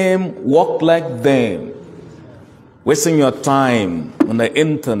like them, walk like them. Wasting your time on the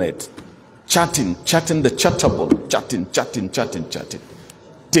internet, chatting the chattable, chatting.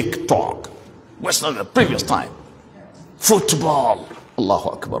 TikTok, wasting the previous time. Football, Allahu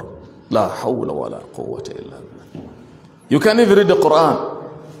Akbar. La hawla wa la quwwata illa billah. You can't even read the Quran.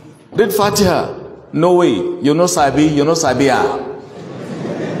 Read Fatiha. No way. You know Sabi, you know Sabia.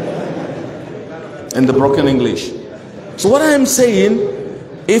 In the broken English. So what I am saying,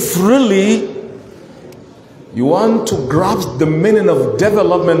 if really you want to grasp the meaning of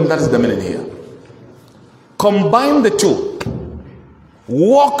development, that is the meaning here. Combine the two.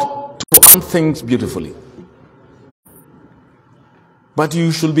 Walk to earn things beautifully. But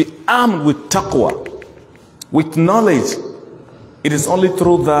you should be armed with taqwa, with knowledge. It is only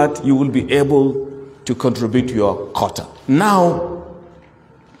through that you will be able to contribute to your quota. Now,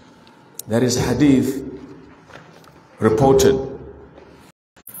 there is hadith reported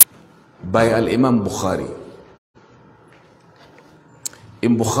by Al-Imam Bukhari.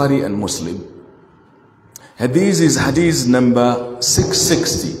 In Bukhari and Muslim, hadith is hadith number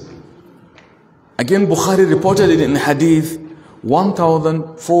 660. Again, Bukhari reported it in hadith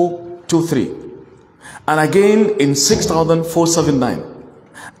 1423. And again in 6479.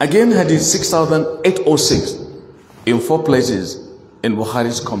 Again hadith 6806. In 4 places in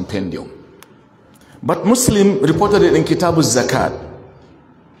Bukhari's compendium. But Muslim reported it in Kitab al-Zakat.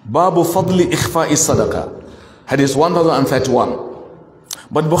 Babu Fadli Ikhfa'i Sadaqa. Hadith 1031.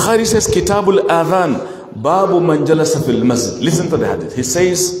 But Bukhari says, Kitabul Adhan, Babu Man Jalasa fil Masjid. Listen to the hadith. He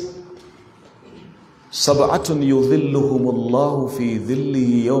says, Sab'atun yudhilluhumullahu fi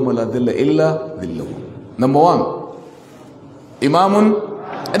dhillihi yawma la dhilla illa dhilluhu. Number one, Imamun.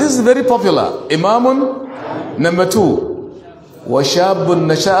 And this is very popular. Imamun. Number two, Washabun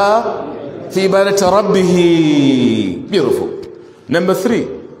nasha'a fi ibadati rabbihi. Beautiful. Number three,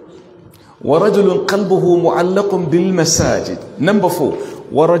 ورجل قلبه معلق بالمساجد. Number four,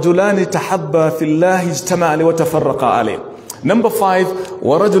 ورجلان تحبا في الله اجتمعا وتفرقا عليه. Number five,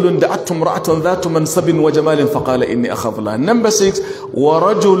 ورجل دعته امرأة ذات منصب وجمال فقال إني أخاف الله. Number six,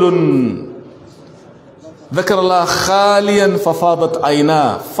 ورجل ذكر الله خاليا ففاضت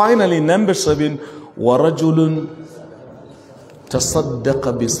عيناه. Finally, number seven, ورجل تصدق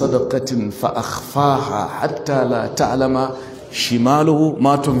بصدقة فأخفاها حتى لا تعلم شماله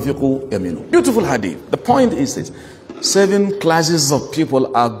ما تنفق يمينه. Beautiful hadith. The point is this: 7 classes of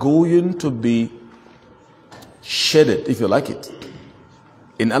people are going to be shaded, if you like it,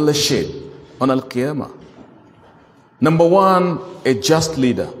 in Allah's shade on Al-Qiyamah. Number one, a just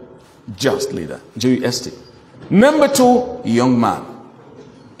leader, J-U-S-T. Number two, young man.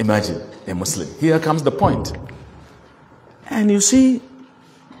 Imagine a Muslim. Here comes the point. And you see,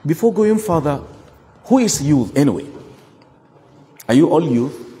 before going further, who is youth anyway? Are you all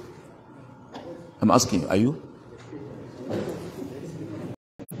youth? I'm asking you, are you?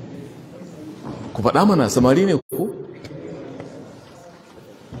 Ku faɗa mana samari ne ku?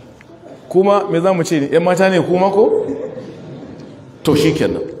 Kuma me za mu ce ne? ‘Yan mata ne kuma ko? To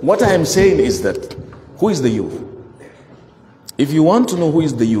shikenan. What I am saying is that, who is the youth? If you want to know who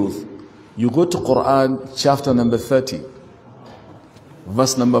is the youth, you go to Quran chapter number 30,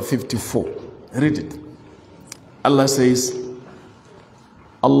 verse number 54. Read it. Allah says,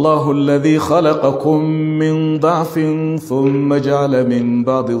 الله الذي خلقكم من ضعف ثم جعل من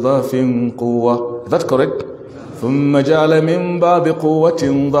بعد ضعف قوة. Is that correct? ثم جعل من بعد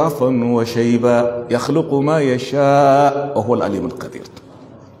قوة ضعفا وشيبا يخلق ما يشاء وهو العليم القدير.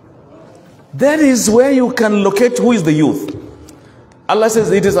 That is where you can locate who is the youth. Allah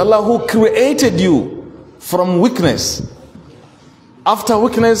says it is Allah who created you from weakness. After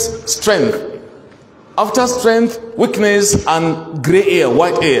weakness, strength. After strength, weakness, and gray hair,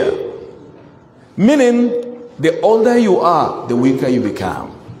 white hair. Meaning, the older you are, the weaker you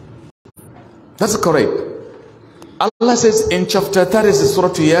become. That's correct. Allah says in chapter 30, Surah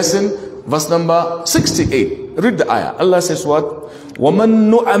Yasin, verse number 68. Read the ayah. Allah says what?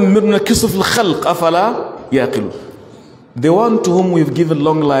 وَمَن نُعَمِّرْ نَكِسُ فِي الْخَلْقِ أَفَلَا يَعْقِلُونَ. The one to whom we've given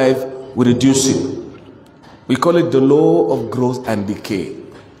long life, we reduce him. We call it the law of growth and decay.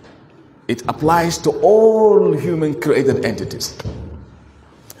 It applies to all human created entities.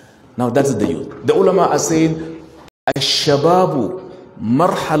 Now that's the youth. The ulama are saying, الشباب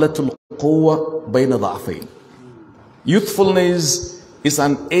مرحلة القوة بين ضعفين. Youthfulness is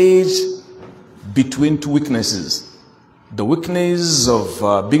an age between two weaknesses. The weakness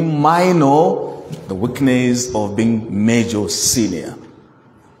of being minor, the weakness of being major, senior.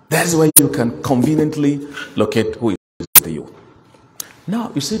 That's why you can conveniently locate who is the youth.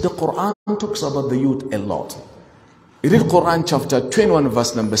 Now, you see, the Quran talks about the youth a lot. You read Quran chapter 21,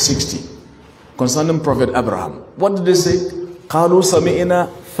 verse number 60, concerning Prophet Abraham. What did they say? قَالُوا سَمِئِنَا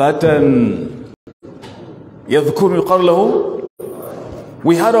فَتًى يَذْكُرُ يُقَالُ لَهُ.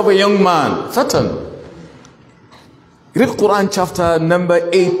 We heard of a young man, Fatan. Read Quran chapter number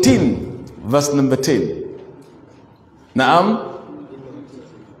 18, verse number 10. Naam.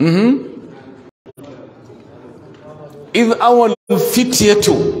 إِذْ أَوَلْ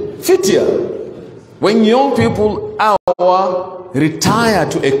Fitya. When young people retire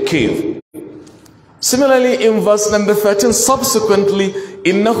to a cave. Similarly, in verse number 13, subsequently,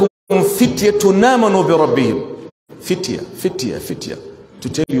 إِنَّهُمْ فِتْيَةٌ آمَنُوا بِرَبِّهِمْ. Fitya. To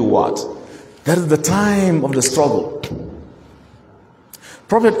tell you what? That is the time of the struggle.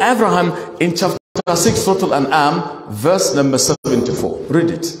 Prophet Abraham in chapter 6, Surah Al-An'am, verse number 74.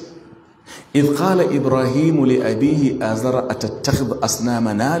 Read it. إذ قال إبراهيم لأبيه آزر أتتخذ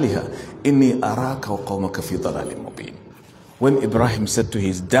أصناما آلهة إني أراك وقومك في ضلال مبين. When Ibrahim said to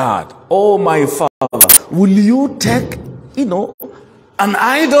his dad, "Oh my father, will you take, an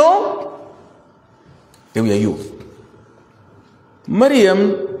idol?" They were youth.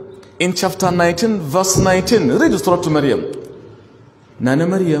 Maryam in chapter 19, verse 19. Read the story to Maryam. Nana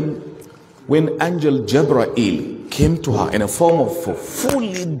Maryam, when angel Jabrail came to her in a form of a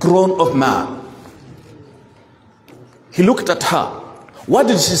fully grown up man, he looked at her. What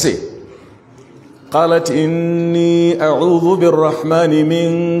did she say? قالت إني أعوذ بالرحمن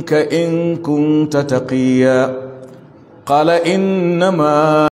منك إن كنت تقيا قال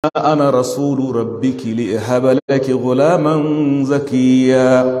إنما أنا رسول ربك لأهب لك غلاما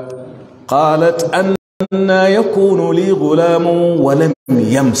زكيا قالت أنى يكون لي غلام ولم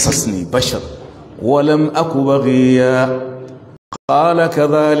يمسسني بشر ولم أك بغيا قال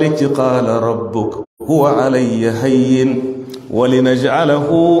كذلك قال ربك هو علي هين ولنجعله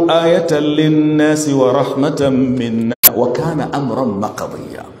آية للناس ورحمة منا وكان أمرا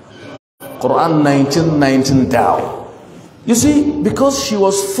مقضيا. Quran 19:19 down. You see, because she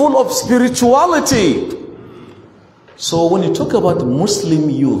was full of spirituality. So when you talk about Muslim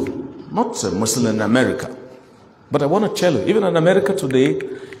youth, not Muslim in America, but I want to tell you, even in America today,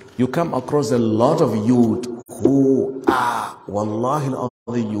 you come across a lot of youth who are, wallahi,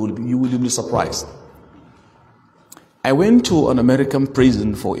 you will be surprised. I went to an American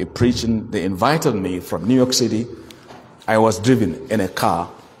prison for a preaching. They invited me from New York City. I was driven in a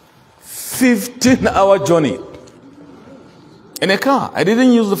car, 15-hour journey. In a car, I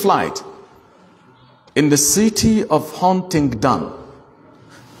didn't use the flight. In the city of Huntingdon.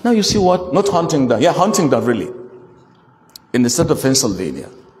 Now you see what? Not Huntingdon. Yeah, Huntingdon really. In the state of Pennsylvania.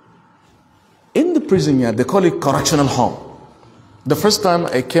 In the prison yard, they call it correctional home. The first time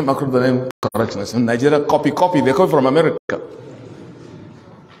I came across the name correctional, in Nigeria, copy. They copy from America.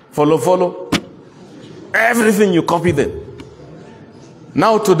 Follow. Everything you copy them.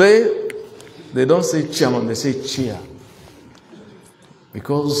 Now today, they don't say chairman, they say chair.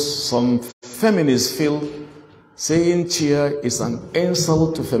 Because some feminists feel saying chair is an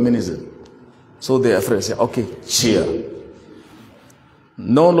insult to feminism. So they are afraid to say, okay, chair.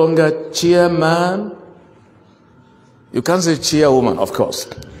 No longer chairman. You can't say chairwoman, of course.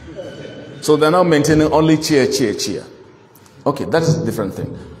 So they're now maintaining only chair. Okay, that is a different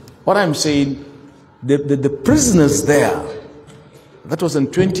thing. What I'm saying, the prisoners there, that was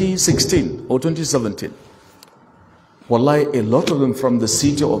in 2016 or 2017. Wallahi, a lot of them from the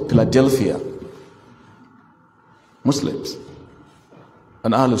city of Philadelphia, Muslims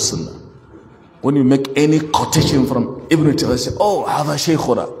and Ahlul Sunnah. When you make any quotation from Ibn Taymiyyah, say, oh, Hada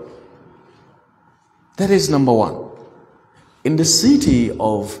Shaykhuna. That is number one. In the city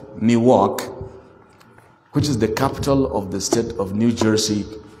of Newark, which is the capital of the state of New Jersey,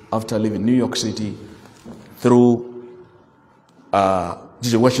 after leaving New York City through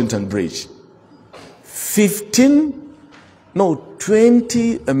George Washington Bridge,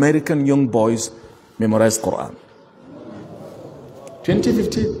 20 American young boys memorized Quran.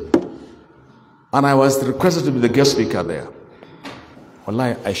 2015. And I was requested to be the guest speaker there.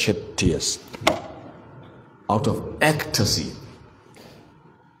 Wallahi, I shed tears. Out of ecstasy.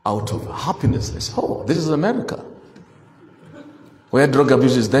 Out of happiness. I said, oh, this is America. Where drug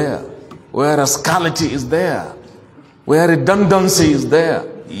abuse is there. Where rascality is there. Where redundancy is there.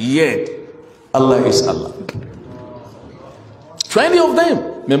 Yet, Allah is Allah. 20 of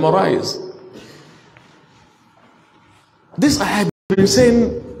them memorized. This I have been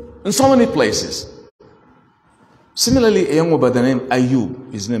saying in so many places. Similarly, a young man by the name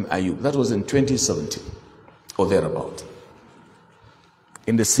Ayub, his name Ayub, that was in 2017 or thereabout.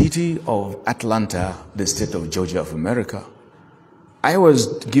 In the city of Atlanta, the state of Georgia of America, I was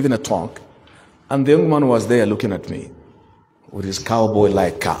giving a talk and the young man was there looking at me with his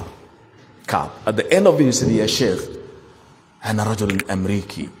cowboy-like cap. At the end of it, he said, Ya Sheikh, أنا رجل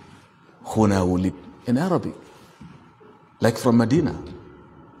أمريكي هنا ولد, in Arabic, like from Medina.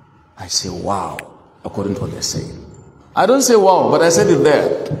 I say, wow, according to what they're saying. I don't say wow, but I said it there.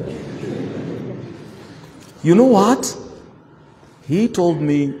 You know what? He told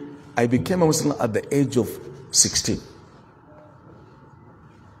me I became a Muslim at the age of 16.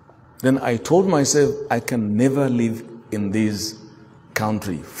 Then I told myself I can never live in this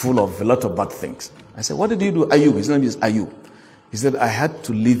country full of a lot of bad things. I said, what did you do? Ayub, his name is Ayub. He said, I had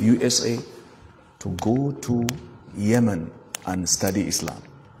to leave USA to go to Yemen and study Islam.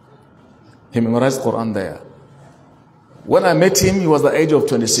 He memorized Quran there. When I met him, he was the age of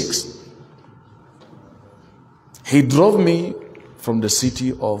 26. He drove me from the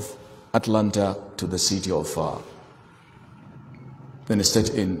city of Atlanta to the city of the state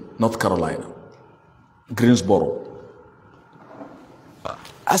in North Carolina, Greensboro.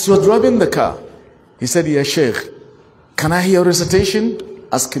 As we were driving the car, he said, Ya Sheikh, can I hear your recitation?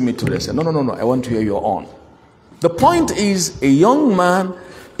 Asking me to listen. No, I want to hear your own. The point is, a young man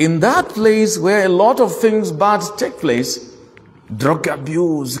in that place where a lot of things bad take place, drug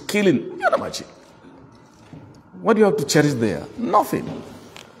abuse, killing, what do you have to cherish there? Nothing.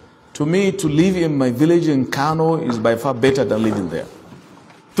 To me, to live in my village in Kano is by far better than living there.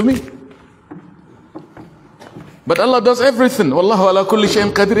 To me. But Allah does everything. Wallahu ala kulli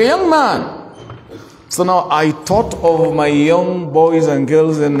shay'in qadir. Young man. So now I thought of my young boys and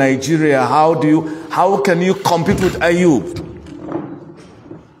girls in Nigeria. How can you compete with Ayub?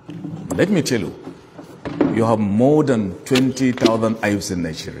 Let me tell you, you have more than 20,000 Ayubs in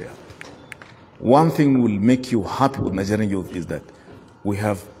Nigeria. One thing will make you happy with Nigerian youth is that we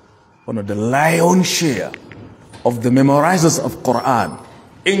have one of the lion's share of the memorizers of Quran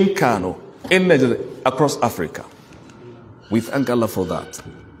in Kano, in Nigeria, across Africa. We thank Allah for that.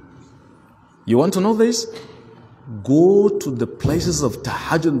 You want to know this? Go to the places of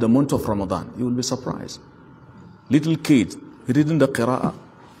Tahajjud in the month of Ramadan. You will be surprised. Little kid reading the Qira'ah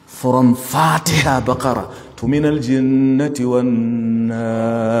from Fatiha Baqarah to Min al-Jinnati wan-Nas.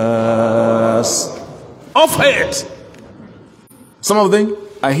 Of it! Some of them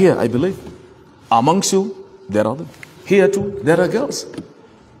are here, I believe. Amongst you, there are them. Here too, there are girls.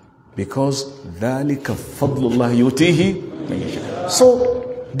 Because ذَلِكَ فَضْلُ اللَّهِ يُؤْتِيهِ.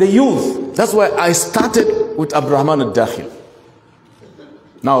 So, the youth, that's why I started with Abdurrahman al-Dakhil.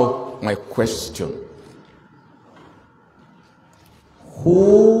 Now, my question.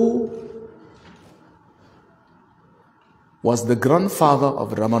 Who was the grandfather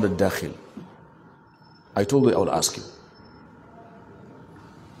of Abdurrahman al-Dakhil? I told you I would ask you.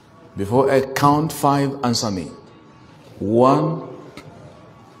 Before I count 5, answer me. 1,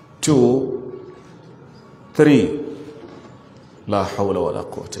 2, 3. La hawla wa la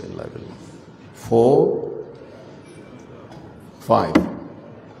quwwata illa billah. 4, 5.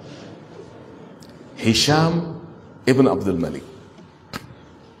 Hisham ibn Abdul Malik.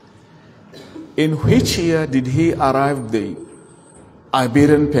 In which year did he arrive the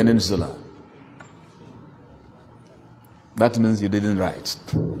Iberian Peninsula? That means you didn't write.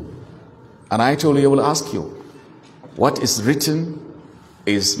 And I told you I will ask you, what is written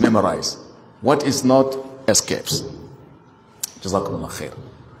is memorized. What is not escapes. Jazakumullah khair.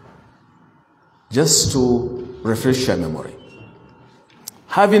 Just to refresh your memory.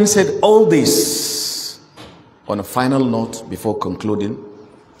 Having said all this, on a final note before concluding,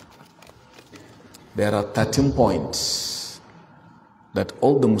 there are 13 points that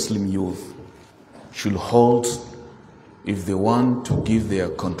all the Muslim youth should hold if they want to give their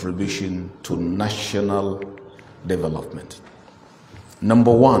contribution to national development.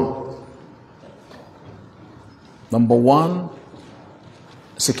 Number one,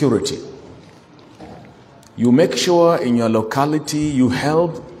 security. You make sure in your locality you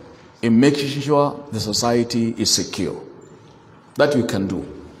help in making sure the society is secure. That you can do.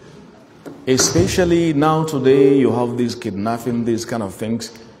 Especially now today you have this kidnapping, these kind of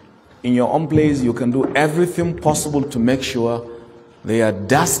things. In your own place you can do everything possible to make sure their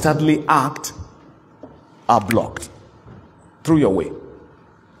dastardly act are blocked through your way.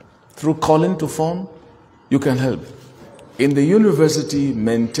 Through calling to phone, you can help. In the university,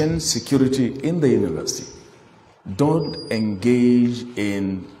 maintain security in the university. Don't engage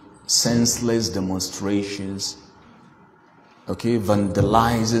in senseless demonstrations. Okay,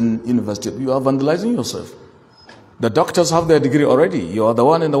 vandalizing university. You are vandalizing yourself. The doctors have their degree already. You are the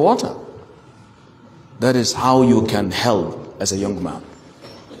one in the water. That is how you can help as a young man.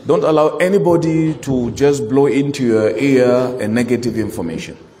 Don't allow anybody to just blow into your ear a negative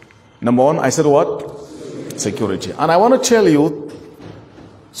information. Number one, I said what? Security. And I want to tell you,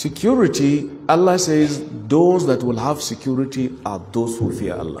 security, Allah says, those that will have security are those who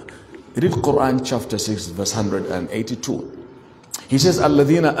fear Allah. Read Quran chapter 6, verse 182. He says,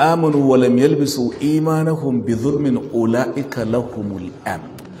 الَّذِينَ آمَنُوا وَلَمْ يَلْبِسُوا إِيمَانَهُمْ بِظُلْمٍ أُولَٰئِكَ لَهُمُ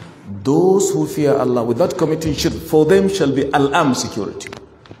الْأَمْنُ. Those who fear Allah without committing shirk, for them shall be al-am, security.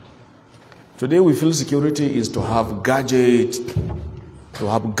 Today we feel security is to have gadgets, to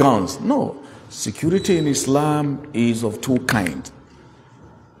have guns. No. Security in Islam is of two kinds.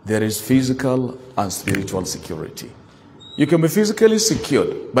 There is physical and spiritual security. You can be physically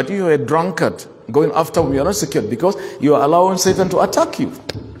secured, but you are a drunkard going after him, you are not secured because you are allowing Satan to attack you.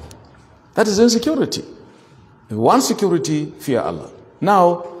 That is insecurity. If you want security, fear Allah.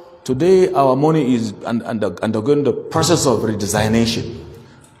 Now, today our money is undergoing the process of redesignation.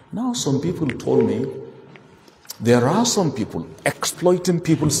 Now some people told me there are some people exploiting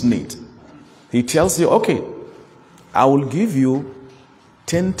people's need. He tells you, okay, I will give you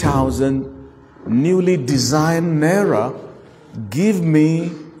 10,000 newly designed naira. Give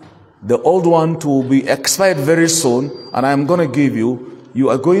me the old one to be expired very soon, and I'm going to give you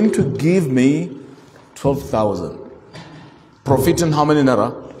are going to give me 12,000. Profiting how many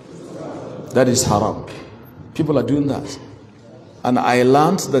naira? That is haram. People are doing that. And I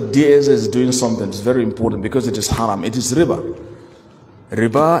learned that DS is doing something that's very important because it is haram. It is riba.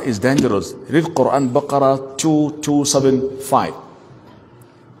 Riba is dangerous. Read Quran Baqarah 2275.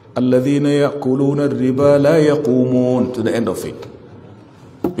 الَّذِينَ يَأْكُلُونَ الرِّبَا لَا يَقُومُونَ to the end of it.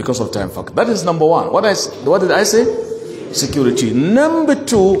 Because of time factor. That is number one. What did I say? Security. Number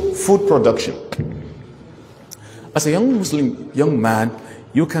two, food production. As a young Muslim, young man,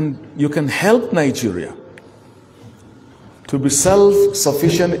 you can help Nigeria to be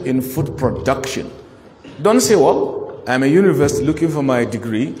self-sufficient in food production. Don't say, well, I'm a university looking for my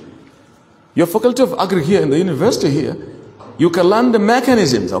degree. Your faculty of agri here in the university here, you can learn the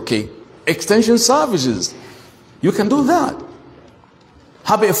mechanisms, okay? Extension services. You can do that.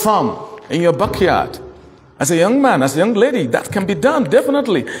 Have a farm in your backyard. As a young man, as a young lady, that can be done,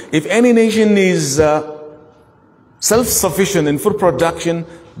 definitely. If any nation is self-sufficient in food production,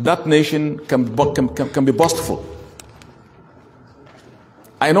 that nation can be boastful.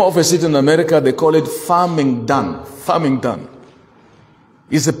 I know of a city in America, they call it farming done. Farming done.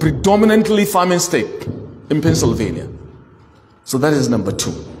 It's a predominantly farming state in Pennsylvania. So that is number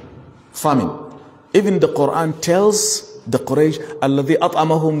two. Farming. Even the Quran tells the Quraysh, الَّذِي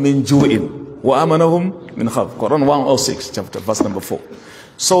أَطْعَمَهُمْ مِنْ جُوءٍ وَأَمَنَهُمْ مِنْ خَوْفٍ. Quran 106, chapter, verse number 4.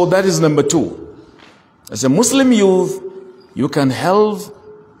 So that is number two. As a Muslim youth, you can help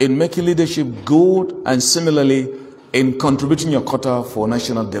in making leadership good and similarly in contributing your quota for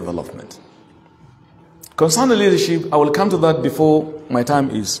national development. Concerning leadership, I will come to that before my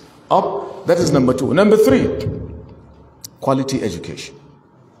time is up. That is number two. Number three, quality education.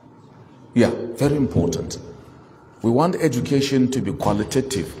 Yeah, very important. We want education to be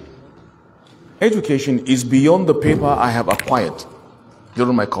qualitative. Education is beyond the paper I have acquired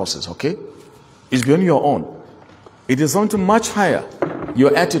during my courses, okay? It's beyond your own. It is something much higher.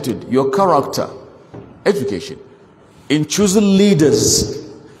 Your attitude, your character, education. In choosing leaders,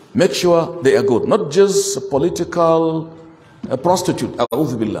 make sure they are good. Not just a political prostitute.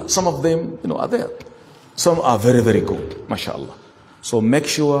 Some of them, are there. Some are very, very good, mashallah. So make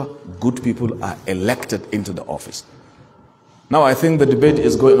sure good people are elected into the office. Now I think the debate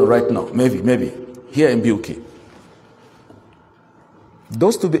is going on right now. Maybe, here in BUK.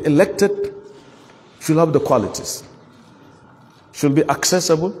 Those to be elected should have the qualities. Should be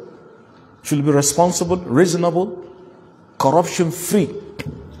accessible, should be responsible, reasonable, corruption-free.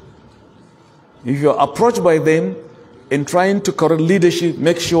 If you are approached by them in trying to correct leadership,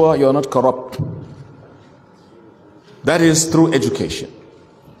 make sure you are not corrupt. That is through education.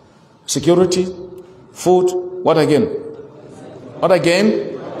 Security, food, what again? What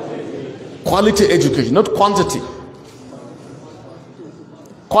again? Quality education, not quantity.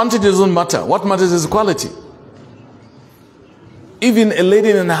 Quantity doesn't matter. What matters is quality. Even a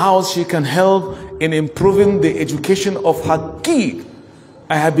lady in the house, she can help in improving the education of her kid.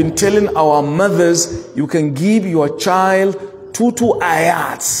 I have been telling our mothers, you can give your child two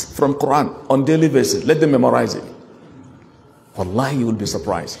ayats from Quran on daily basis. Let them memorize it. Wallahi, you will be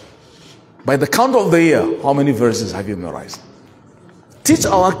surprised. By the count of the year, how many verses have you memorized? Teach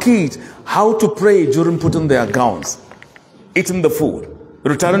our kids how to pray during putting their gowns, eating the food,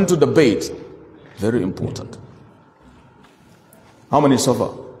 returning to the bed. Very important. How many so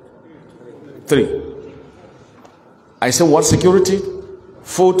far? 3. I said what? Security,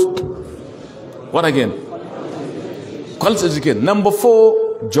 food, what again? Quality education. Number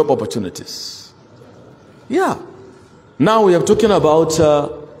 4, job opportunities. Yeah. Now we are talking about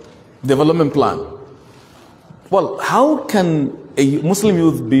development plan. Well, how can a Muslim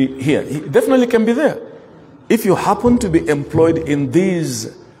youth be here? He definitely can be there. If you happen to be employed in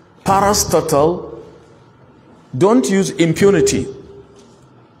these parastatal, don't use impunity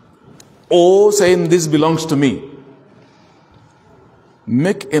or saying this belongs to me.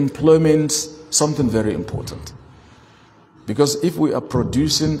 Make employment something very important. Because if we are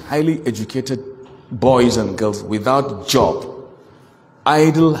producing highly educated boys and girls without job,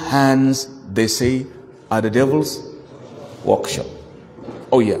 idle hands, they say, are the devil's workshop.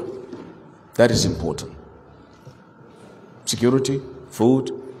 Oh yeah, that is important. Security,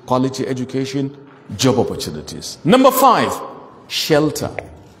 food, quality education, job opportunities. Number 5, shelter.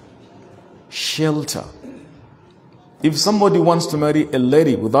 Shelter. If somebody wants to marry a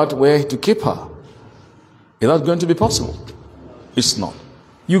lady without where to keep her, is that going to be possible? It's not.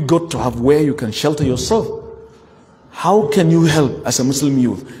 You got to have where you can shelter yourself. How can you help as a Muslim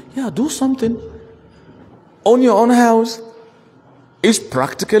youth? Yeah, do something. Own your own house. It's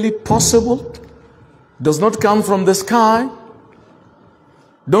practically possible. Does not come from the sky.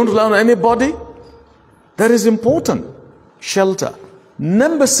 Don't rely on anybody. That is important. Shelter.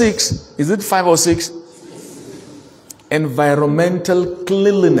 Number 6, is it 5 or 6? Environmental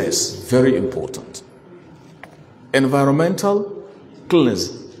cleanliness. Very important. Environmental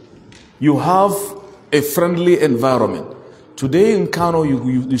cleanliness. You have a friendly environment. Today in Kano,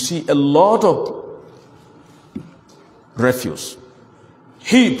 you see a lot of refuse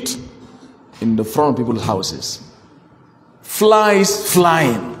heaped in the front of people's houses. Flies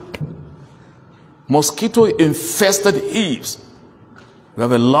flying. Mosquito infested heaps. We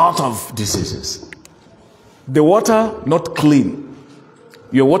have a lot of diseases. The water not clean.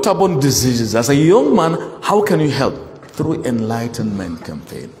 Your waterborne diseases. As a young man, how can you help? Through enlightenment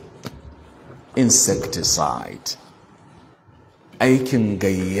campaign. Insecticide. Aikin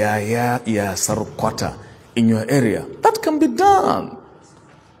gayaya ya sarkwata in your area. That can be done.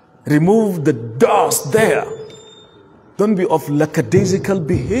 Remove the dust there. Don't be of lackadaisical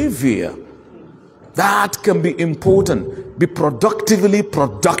behavior. That can be important. Be productively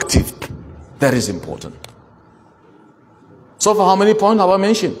productive. That is important. So for how many points have I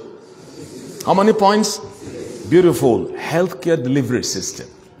mentioned? How many points? Beautiful. Healthcare delivery system.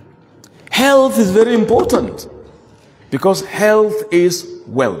 Health is very important because health is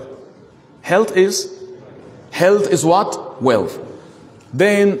wealth. Health is what? Wealth.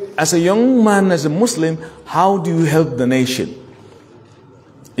 Then as a young man, as a Muslim, how do you help the nation?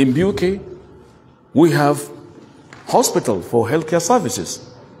 In BUK, we have hospital for healthcare services,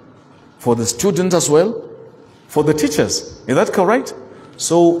 for the students as well, for the teachers. Is that correct?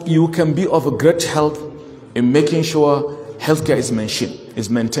 So you can be of a great help in making sure healthcare is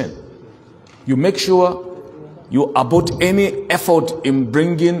maintained. You make sure you abort any effort in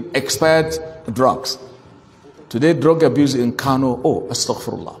bringing expired drugs. Today, drug abuse in Kano,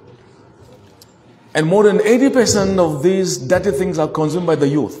 astaghfirullah. And more than 80% of these dirty things are consumed by the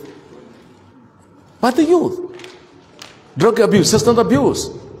youth. By the youth. Drug abuse, substance abuse.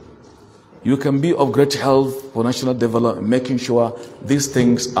 You can be of great help for national development, making sure these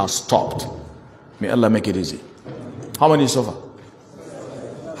things are stopped. May Allah make it easy. How many so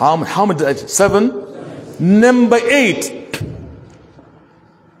far? How many? 7? Number 8.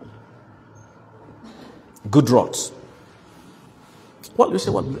 Good roads. Well, you say,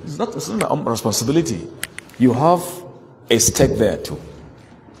 well, it's not my responsibility. You have a stake there too.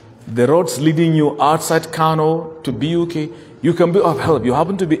 The roads leading you outside Kano to BUK, you can be of help. You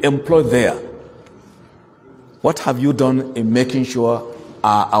happen to be employed there. What have you done in making sure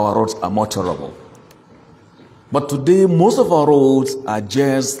our roads are more tolerable? But today, most of our roads are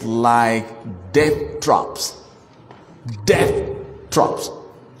just like death traps. Death traps.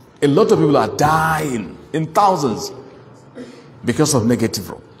 A lot of people are dying in thousands because of negative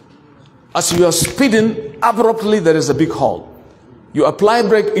road. As you are speeding, abruptly there is a big hole. You apply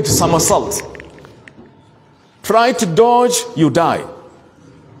brake, it somersaults. Try to dodge, you die.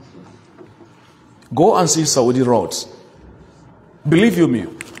 Go and see Saudi roads. Believe you me,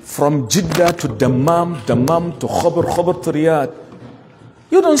 from Jeddah to Dammam to Khobar to Riyadh,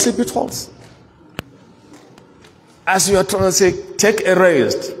 you don't see pitfalls. As you are trying to say, take a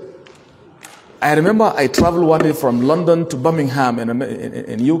rest. I remember I traveled one day from London to Birmingham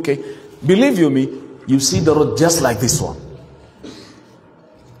in UK. Believe you me, you see the road just like this one.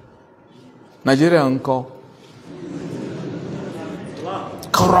 Nigeria uncle.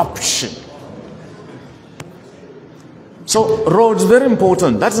 Corruption. So roads very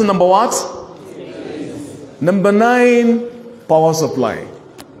important. That's the number what? Number 9, power supply.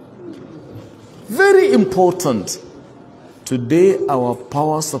 Very important. Today our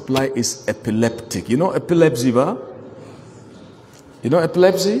power supply is epileptic. You know epilepsy, ba? You know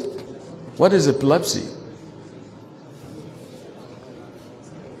epilepsy? What is epilepsy?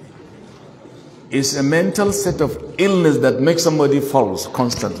 It's a mental set of illness that makes somebody false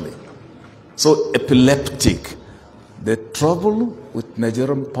constantly. So epileptic. The trouble with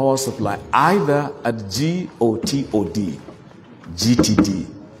Nigerian power supply, either at GOTOD, GTD,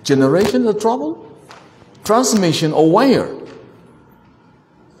 generation the trouble, transmission or wire.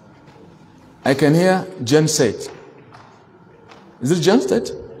 I can hear genset. Is it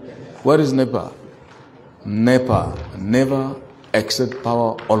genset? Where is NEPA? NEPA, never accept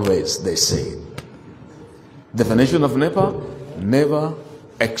power always, they say. Definition of NEPA, never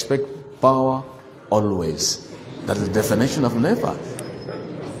expect power always. That is the definition of NEPA.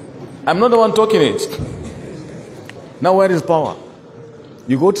 I'm not the one talking it. Now where is power?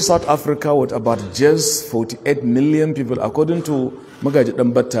 You go to South Africa with about just 48 million people, according to Magaji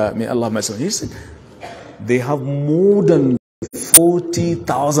Dambata, may Allah mercy. He said they have more than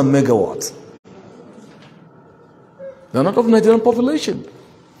 40,000 megawatts. They're not of Nigerian population.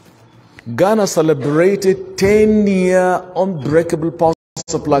 Ghana celebrated 10-year unbreakable power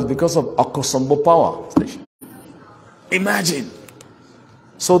supplies because of Akosombo power station. Imagine.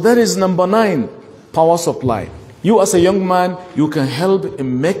 So that is number 9, power supply. You as a young man, you can help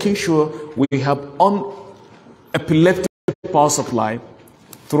in making sure we have unepileptic power supply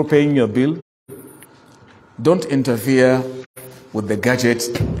through paying your bill. Don't interfere with the gadgets.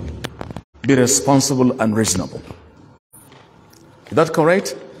 Be responsible and reasonable. Is that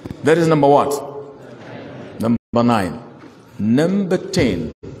correct? That is number what? Number 9. Number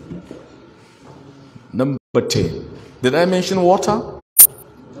 10. Number 10. Did I mention water?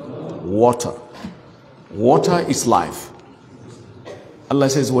 Water. Water is life. Allah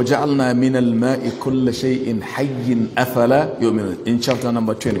says, وَجَعَلْنَا مِنَ الْمَاءِ كُلَّ شَيْءٍ حَيٍّ أَفَلَا يُؤْمِنُونَ in chapter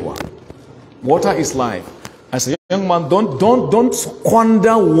number 21. Water is life. As a young man, don't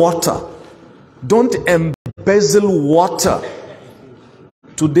squander water. Don't embezzle water.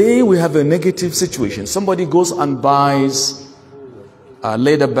 Today we have a negative situation. Somebody goes and buys a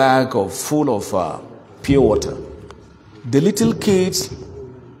leather bag full of pure water. The little kids,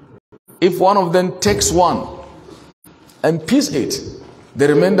 if one of them takes one and pees it, the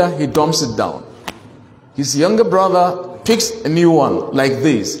remainder he dumps it down. His younger brother picks a new one like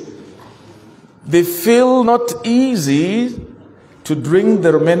this. They feel not easy to drink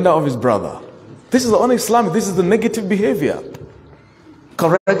the remainder of his brother. This is the un-Islamic, this is the negative behavior.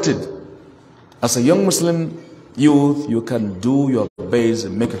 Corrected. As a young Muslim youth, you can do your best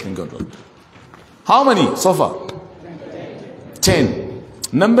and make a thing good. How many so far? 10.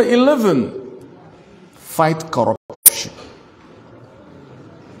 Number 11, fight corruption.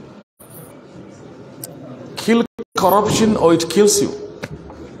 Kill corruption or it kills you.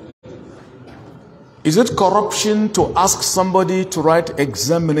 Is it corruption to ask somebody to write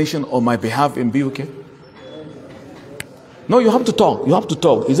examination on my behalf in BUK? No, you have to talk. You have to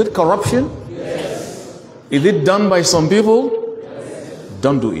talk. Is it corruption? Yes. Is it done by some people? Yes.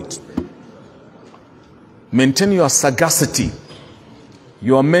 Don't do it. Maintain your sagacity,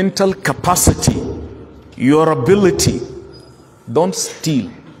 your mental capacity, your ability. Don't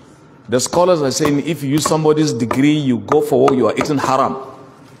steal. The scholars are saying if you use somebody's degree, you go for what you are eating haram.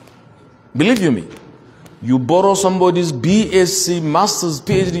 Believe you me. You borrow somebody's BSc, Master's,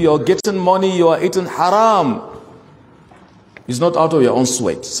 PhD, you are getting money, you are eating haram. It's not out of your own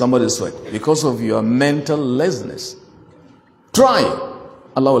sweat, somebody's sweat, because of your mental laziness. Try.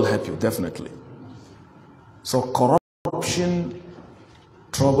 Allah will help you, definitely. So corruption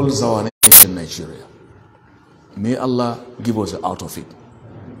troubles our nation, Nigeria. May Allah give us out of it.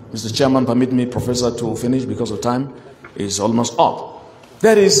 Mr. Chairman, permit me, Professor, to finish because of time is almost up.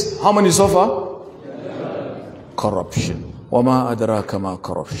 That is, how many so far? Corruption. وَمَا أَدْرَاكَ مَا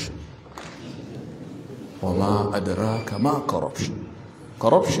corruption. وَمَا أَدْرَاكَ مَا corruption.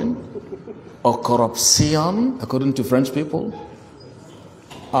 Corruption or corruption, according to French people,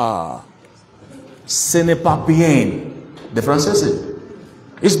 ce n'est pas bien. The French says it.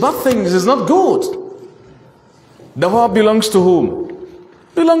 It's bad things, it's not good. The power belongs to whom?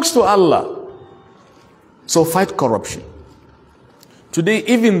 Belongs to Allah. So fight corruption. Today,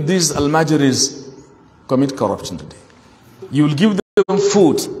 even these Al-Majiris commit corruption today. You will give them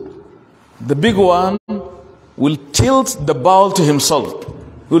food. The big one will tilt the bowl to himself.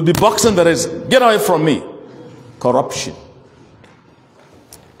 He will be boxing the rest. Get away from me. Corruption.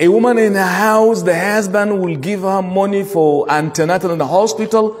 A woman in a house, the husband will give her money for antenatal in the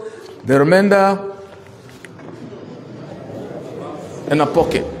hospital. The remainder in a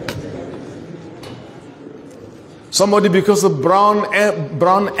pocket. Somebody, because of brown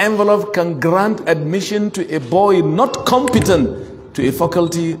envelope, can grant admission to a boy not competent to a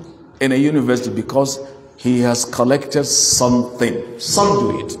faculty in a university because he has collected something. Some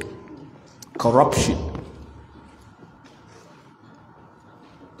do it. Corruption.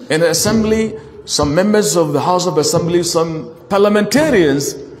 In the assembly, some members of the House of Assembly, some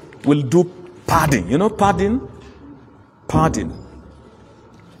parliamentarians will do padding. You know padding? Padding.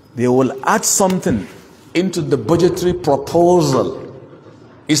 They will add something into the budgetary proposal.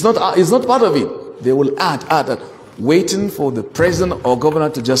 It's not part of it. They will add, waiting for the president or governor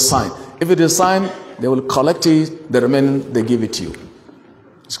to just sign. If it is signed, they will collect it, the remaining they give it to you.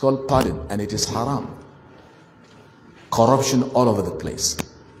 It's called pardon, and it is haram. Corruption all over the place.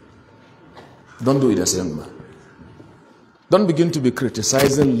 Don't do it as a young man. Don't begin to be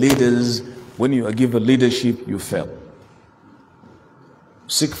criticizing leaders. When you are given leadership, you fail.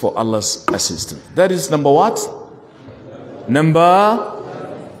 Seek for Allah's assistance. That is number what?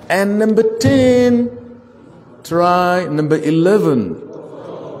 And number 10. Try number 11.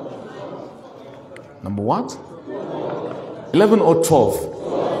 Number what? 11 or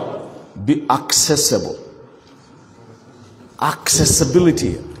 12. Be accessible.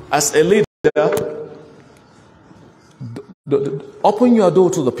 Accessibility. As a leader, open your door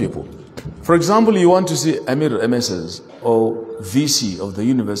to the people. For For example, you want to see Amir MSS or VC of the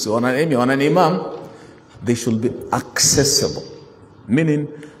university or an imam, they should be accessible. Meaning,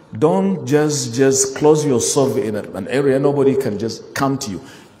 don't just close yourself in an area, nobody can just come to you.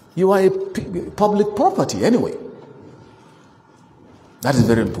 You are a public property anyway. That is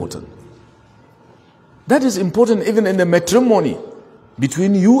very important. That is important even in the matrimony.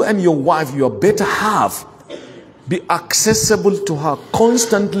 Between you and your wife, your better half, be accessible to her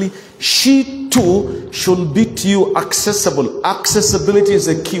constantly. She too should be to you accessible. Accessibility is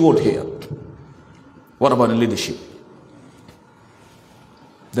a keyword here. What about the leadership?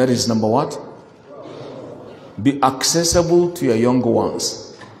 That is number what? Be accessible to your younger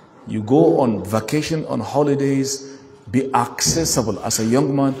ones. You go on vacation, on holidays, be accessible as a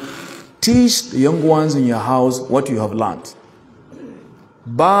young man. Teach the young ones in your house what you have learned.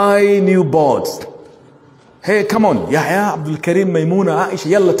 Buy new boards. Hey, come on. Yahya, Abdul Karim, Maymuna, Aisha,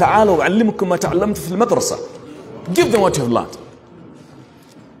 yalla ta'ala wa'allimukum ma ta'allamtu fil madrasa. Give them what you have learned.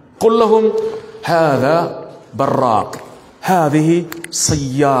 قل لهم هذا براق هذه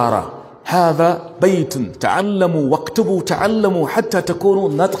سيارة هذا بيت تعلموا واكتبوا تعلموا حتى تكونوا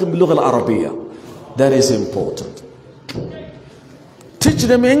ناطقين باللغة العربية. That is important. Teach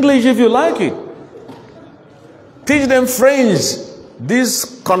them English if you like it. Teach them French,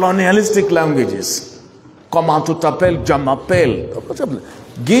 these colonialistic languages. Comment tu t'appelles, je m'appelle.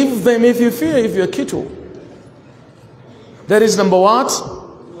 Give them if you fear, if you're Kitu. That is number what?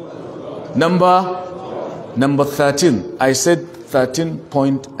 Number 13. I said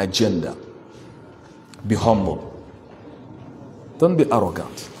 13-point agenda. Be humble. Don't be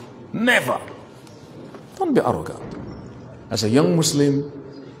arrogant. Never. Don't be arrogant. As a young Muslim,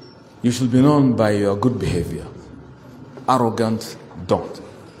 you should be known by your good behavior. Arrogant, don't.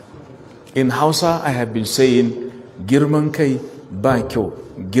 In Hausa, I have been saying, girman kai ba kyau,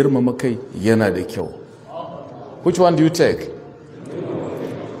 girmama kai yana da kyau. Which one do you take?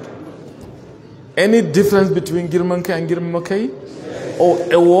 Any difference between girman kai and girmama kai? Oh,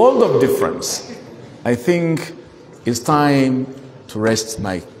 a world of difference. I think it's time to rest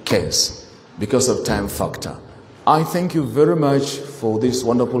my case because of time factor. I thank you very much for this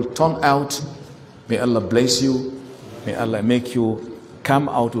wonderful turnout. May Allah bless you. May Allah make you come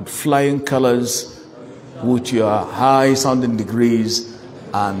out with flying colors, with your high sounding degrees,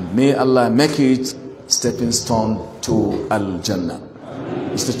 and may Allah make it stepping stone to Al-Jannah.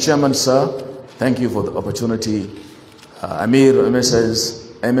 Mr. Chairman, sir, thank you for the opportunity. Amir,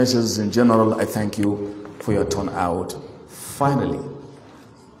 MSS in general, I thank you for your turnout. Finally,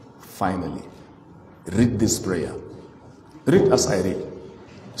 read this prayer. Read as I read.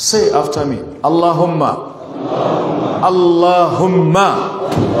 Say after me, Allahumma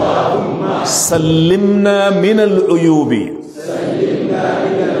سلمنا من العيوب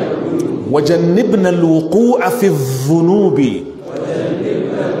وجنبنا الوقوع في الذنوب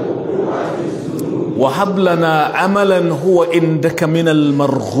وهب لنا عملا هو عندك من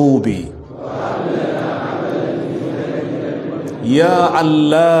المرغوب يا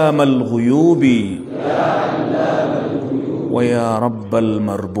علام الغيوب ويا رب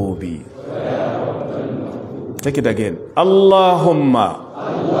المربوب. Take it again. Allahumma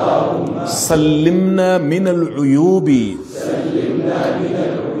sallimna min al-uyubi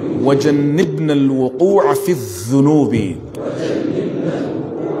wajannibna al-wuqu'a fi al-dhunubi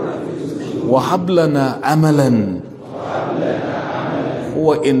wahab lana amalan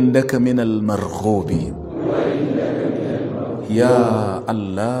huwa indaka min al-marghubi ya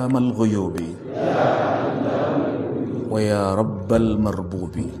allam al-ghuyubi wa ya rabb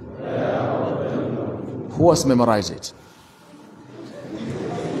al-marbubi. Who has memorized it?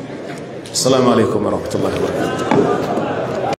 Assalamu alaikum wa rahmatullahi wa barakatuh.